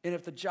 And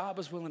if the job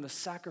is willing to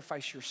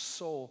sacrifice your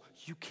soul,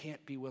 you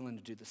can't be willing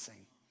to do the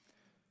same.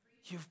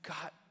 You've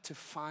got to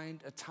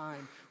find a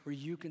time where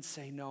you can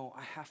say, no,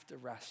 I have to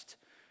rest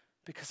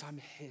because I'm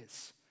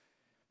his.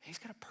 He's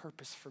got a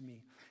purpose for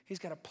me. He's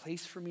got a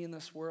place for me in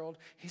this world.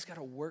 He's got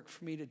a work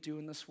for me to do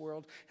in this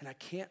world. And I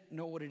can't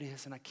know what it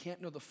is, and I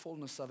can't know the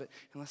fullness of it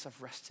unless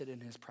I've rested in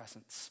his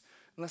presence,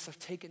 unless I've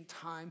taken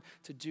time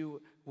to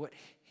do what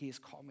he has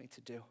called me to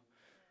do.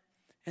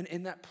 And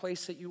in that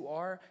place that you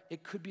are,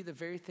 it could be the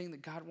very thing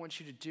that God wants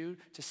you to do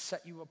to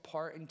set you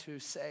apart and to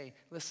say,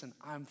 listen,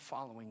 I'm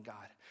following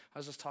God. I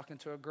was just talking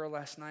to a girl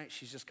last night.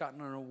 She's just gotten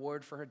an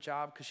award for her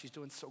job because she's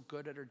doing so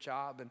good at her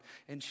job.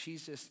 And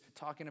she's just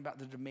talking about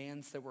the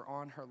demands that were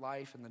on her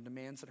life and the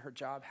demands that her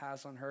job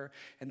has on her.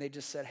 And they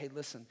just said, hey,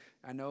 listen,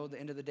 I know the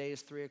end of the day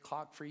is 3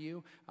 o'clock for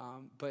you,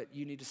 but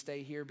you need to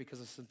stay here because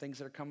of some things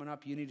that are coming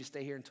up. You need to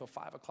stay here until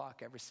 5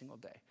 o'clock every single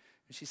day.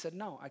 And she said,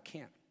 no, I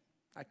can't.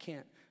 I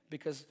can't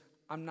because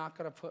I'm not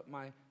going to put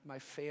my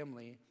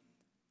family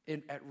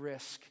at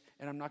risk,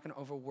 and I'm not going to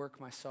overwork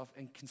myself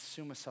and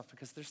consume myself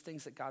because there's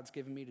things that God's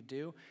given me to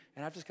do,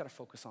 and I've just got to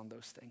focus on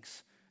those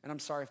things. And I'm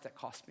sorry if that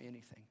cost me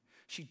anything.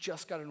 She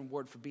just got an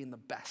award for being the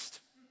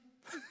best.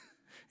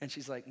 And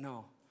she's like,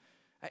 no.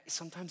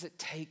 Sometimes it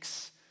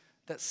takes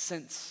that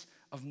sense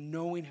of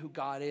knowing who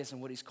God is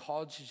and what he's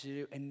called you to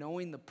do and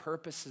knowing the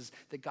purposes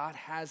that God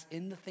has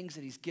in the things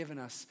that he's given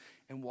us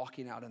and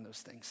walking out in those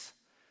things.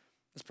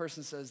 This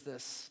person says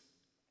this: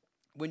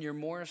 when you're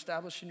more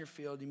established in your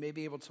field, you may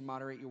be able to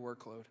moderate your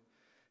workload.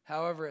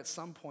 However, at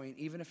some point,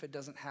 even if it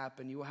doesn't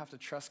happen, you will have to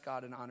trust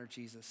God and honor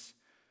Jesus,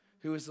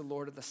 who is the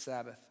Lord of the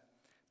Sabbath,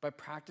 by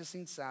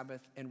practicing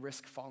Sabbath and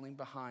risk falling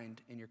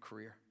behind in your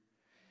career.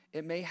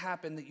 It may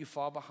happen that you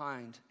fall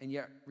behind and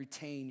yet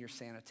retain your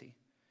sanity.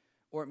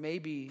 Or it may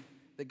be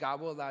that God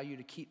will allow you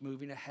to keep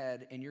moving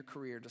ahead in your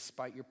career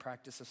despite your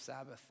practice of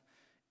Sabbath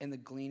and the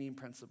gleaning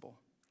principle.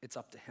 It's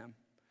up to him.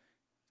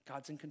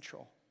 God's in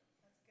control.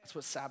 That's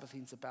what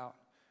Sabbathing's about.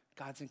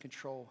 God's in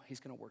control. He's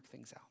going to work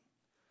things out.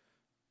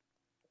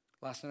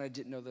 Last night I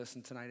didn't know this,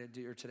 and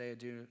today I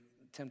do.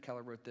 Tim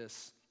Keller wrote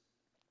this: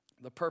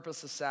 the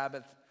purpose of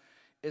Sabbath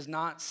is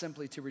not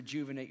simply to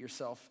rejuvenate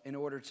yourself in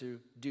order to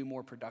do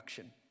more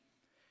production,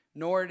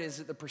 nor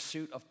is it the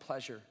pursuit of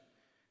pleasure.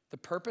 The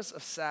purpose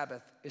of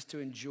Sabbath is to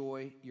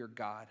enjoy your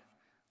God,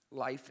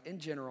 life in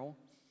general,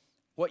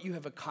 what you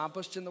have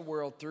accomplished in the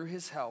world through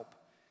his help,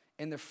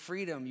 and the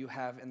freedom you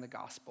have in the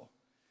gospel.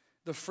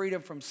 The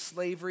freedom from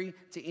slavery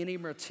to any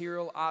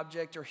material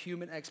object or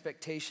human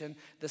expectation.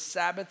 The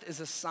Sabbath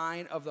is a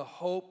sign of the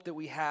hope that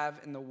we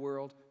have in the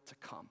world to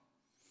come.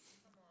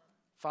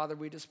 Father,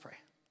 we just pray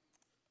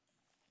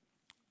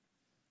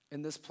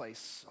in this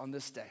place, on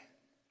this day,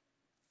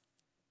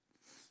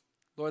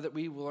 Lord, that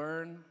we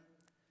learn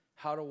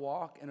how to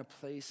walk in a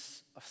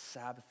place of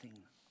Sabbathing,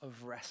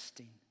 of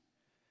resting.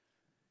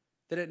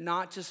 That it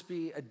not just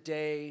be a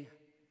day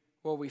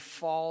where we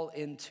fall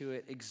into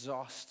it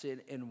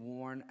exhausted and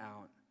worn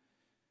out,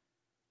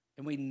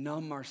 and we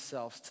numb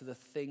ourselves to the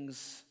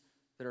things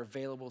that are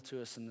available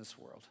to us in this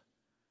world.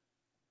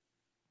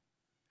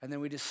 And then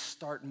we just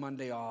start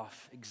Monday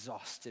off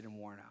exhausted and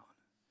worn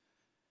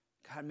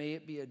out. God, may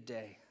it be a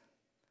day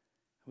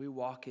we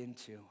walk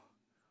into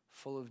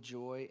full of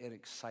joy and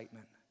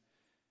excitement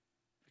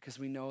because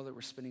we know that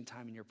we're spending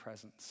time in your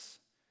presence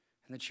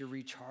and that you're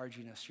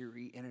recharging us, you're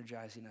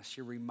re-energizing us,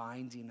 you're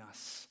reminding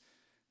us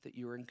that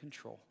you're in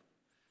control,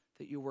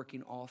 that you're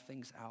working all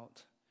things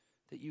out,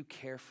 that you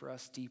care for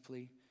us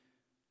deeply,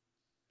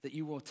 that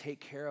you will take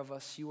care of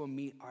us, you will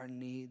meet our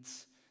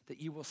needs,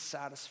 that you will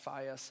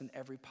satisfy us in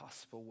every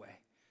possible way.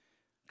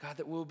 God,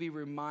 that we'll be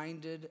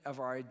reminded of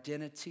our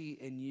identity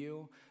in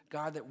you.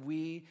 God, that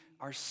we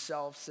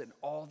ourselves and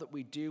all that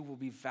we do will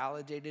be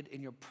validated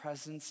in your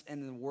presence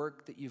and in the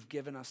work that you've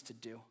given us to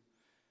do.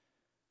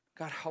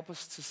 God, help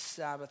us to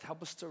Sabbath,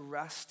 help us to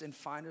rest and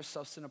find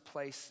ourselves in a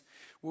place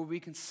where we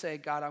can say,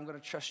 God, I'm going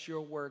to trust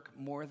your work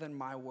more than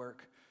my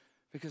work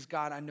because,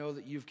 God, I know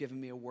that you've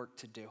given me a work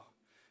to do.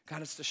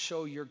 God, it's to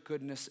show your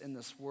goodness in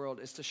this world.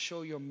 It's to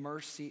show your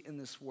mercy in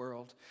this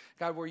world.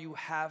 God, where you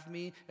have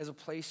me is a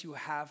place you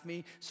have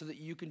me so that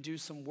you can do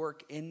some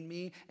work in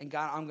me. And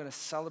God, I'm going to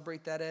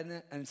celebrate that in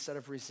it instead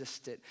of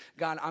resist it.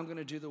 God, I'm going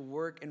to do the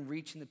work in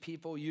reaching the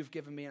people you've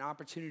given me an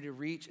opportunity to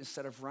reach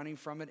instead of running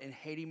from it and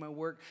hating my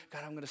work.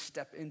 God, I'm going to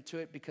step into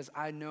it because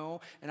I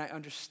know and I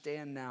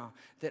understand now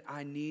that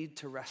I need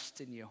to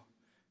rest in you.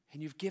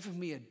 And you've given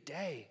me a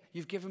day.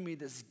 You've given me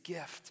this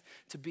gift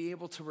to be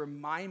able to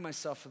remind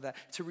myself of that,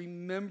 to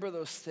remember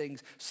those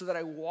things so that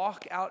I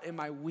walk out in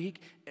my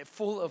week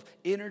full of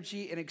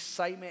energy and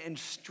excitement and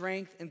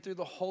strength. And through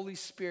the Holy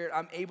Spirit,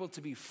 I'm able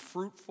to be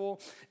fruitful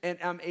and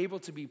I'm able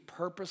to be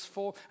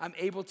purposeful. I'm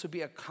able to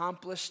be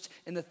accomplished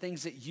in the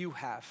things that you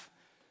have.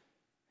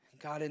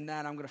 God, in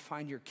that, I'm going to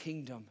find your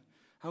kingdom.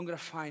 I'm going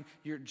to find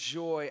your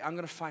joy. I'm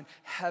going to find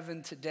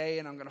heaven today,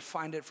 and I'm going to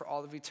find it for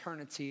all of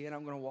eternity, and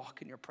I'm going to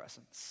walk in your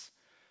presence.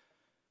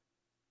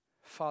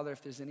 Father,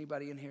 if there's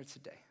anybody in here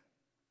today,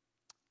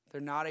 they're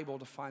not able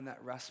to find that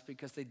rest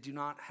because they do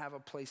not have a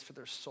place for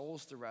their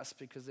souls to rest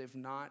because they've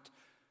not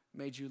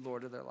made you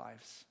Lord of their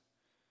lives.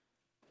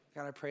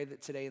 God, I pray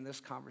that today in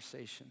this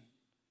conversation,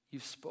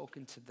 you've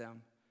spoken to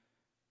them.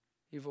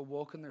 You've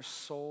awoken their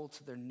soul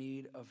to their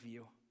need of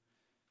you.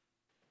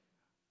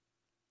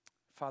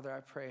 Father, I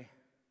pray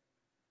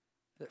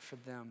that for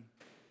them,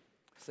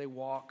 as they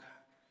walk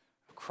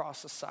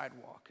across the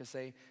sidewalk, as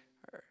they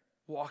are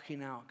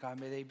walking out, God,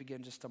 may they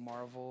begin just to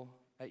marvel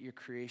at your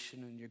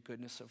creation and your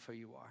goodness of who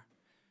you are.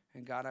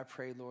 And God, I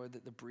pray, Lord,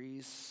 that the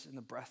breeze and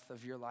the breath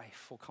of your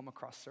life will come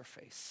across their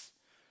face.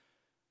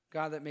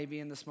 God, that maybe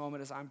in this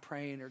moment as I'm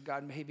praying, or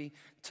God, maybe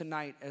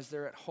tonight as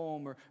they're at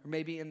home, or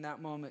maybe in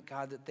that moment,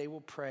 God, that they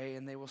will pray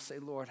and they will say,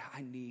 Lord,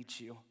 I need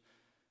you.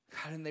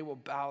 God, and they will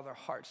bow their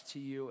hearts to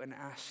you and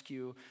ask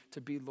you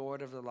to be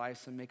Lord of their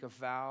lives and make a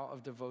vow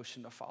of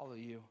devotion to follow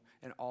you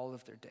in all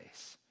of their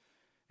days.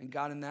 And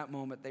God, in that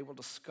moment, they will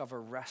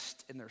discover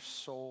rest in their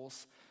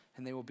souls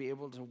and they will be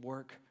able to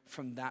work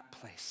from that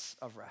place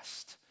of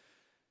rest.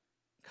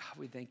 God,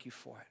 we thank you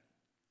for it.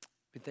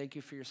 We thank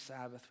you for your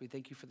Sabbath. We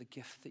thank you for the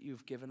gift that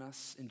you've given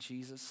us in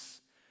Jesus.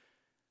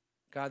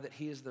 God, that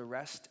he is the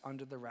rest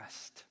under the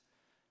rest.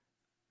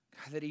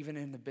 God, that even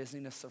in the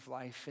busyness of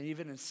life and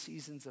even in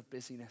seasons of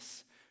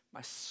busyness,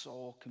 my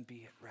soul can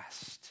be at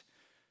rest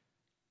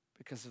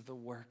because of the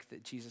work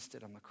that Jesus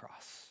did on the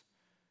cross.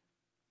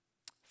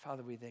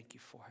 Father, we thank you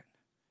for it.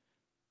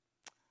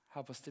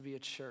 Help us to be a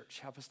church.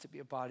 Help us to be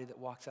a body that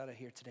walks out of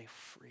here today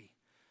free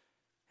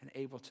and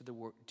able to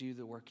do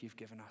the work you've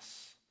given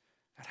us.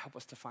 God, help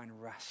us to find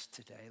rest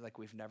today like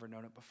we've never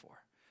known it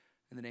before.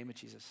 In the name of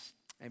Jesus,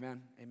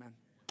 amen, amen.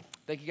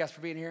 Thank you guys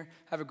for being here.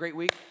 Have a great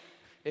week.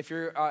 If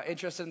you're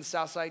interested in the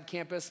Southside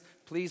campus,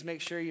 please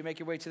make sure you make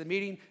your way to the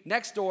meeting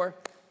next door.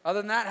 Other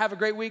than that, have a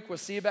great week. We'll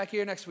see you back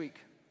here next week.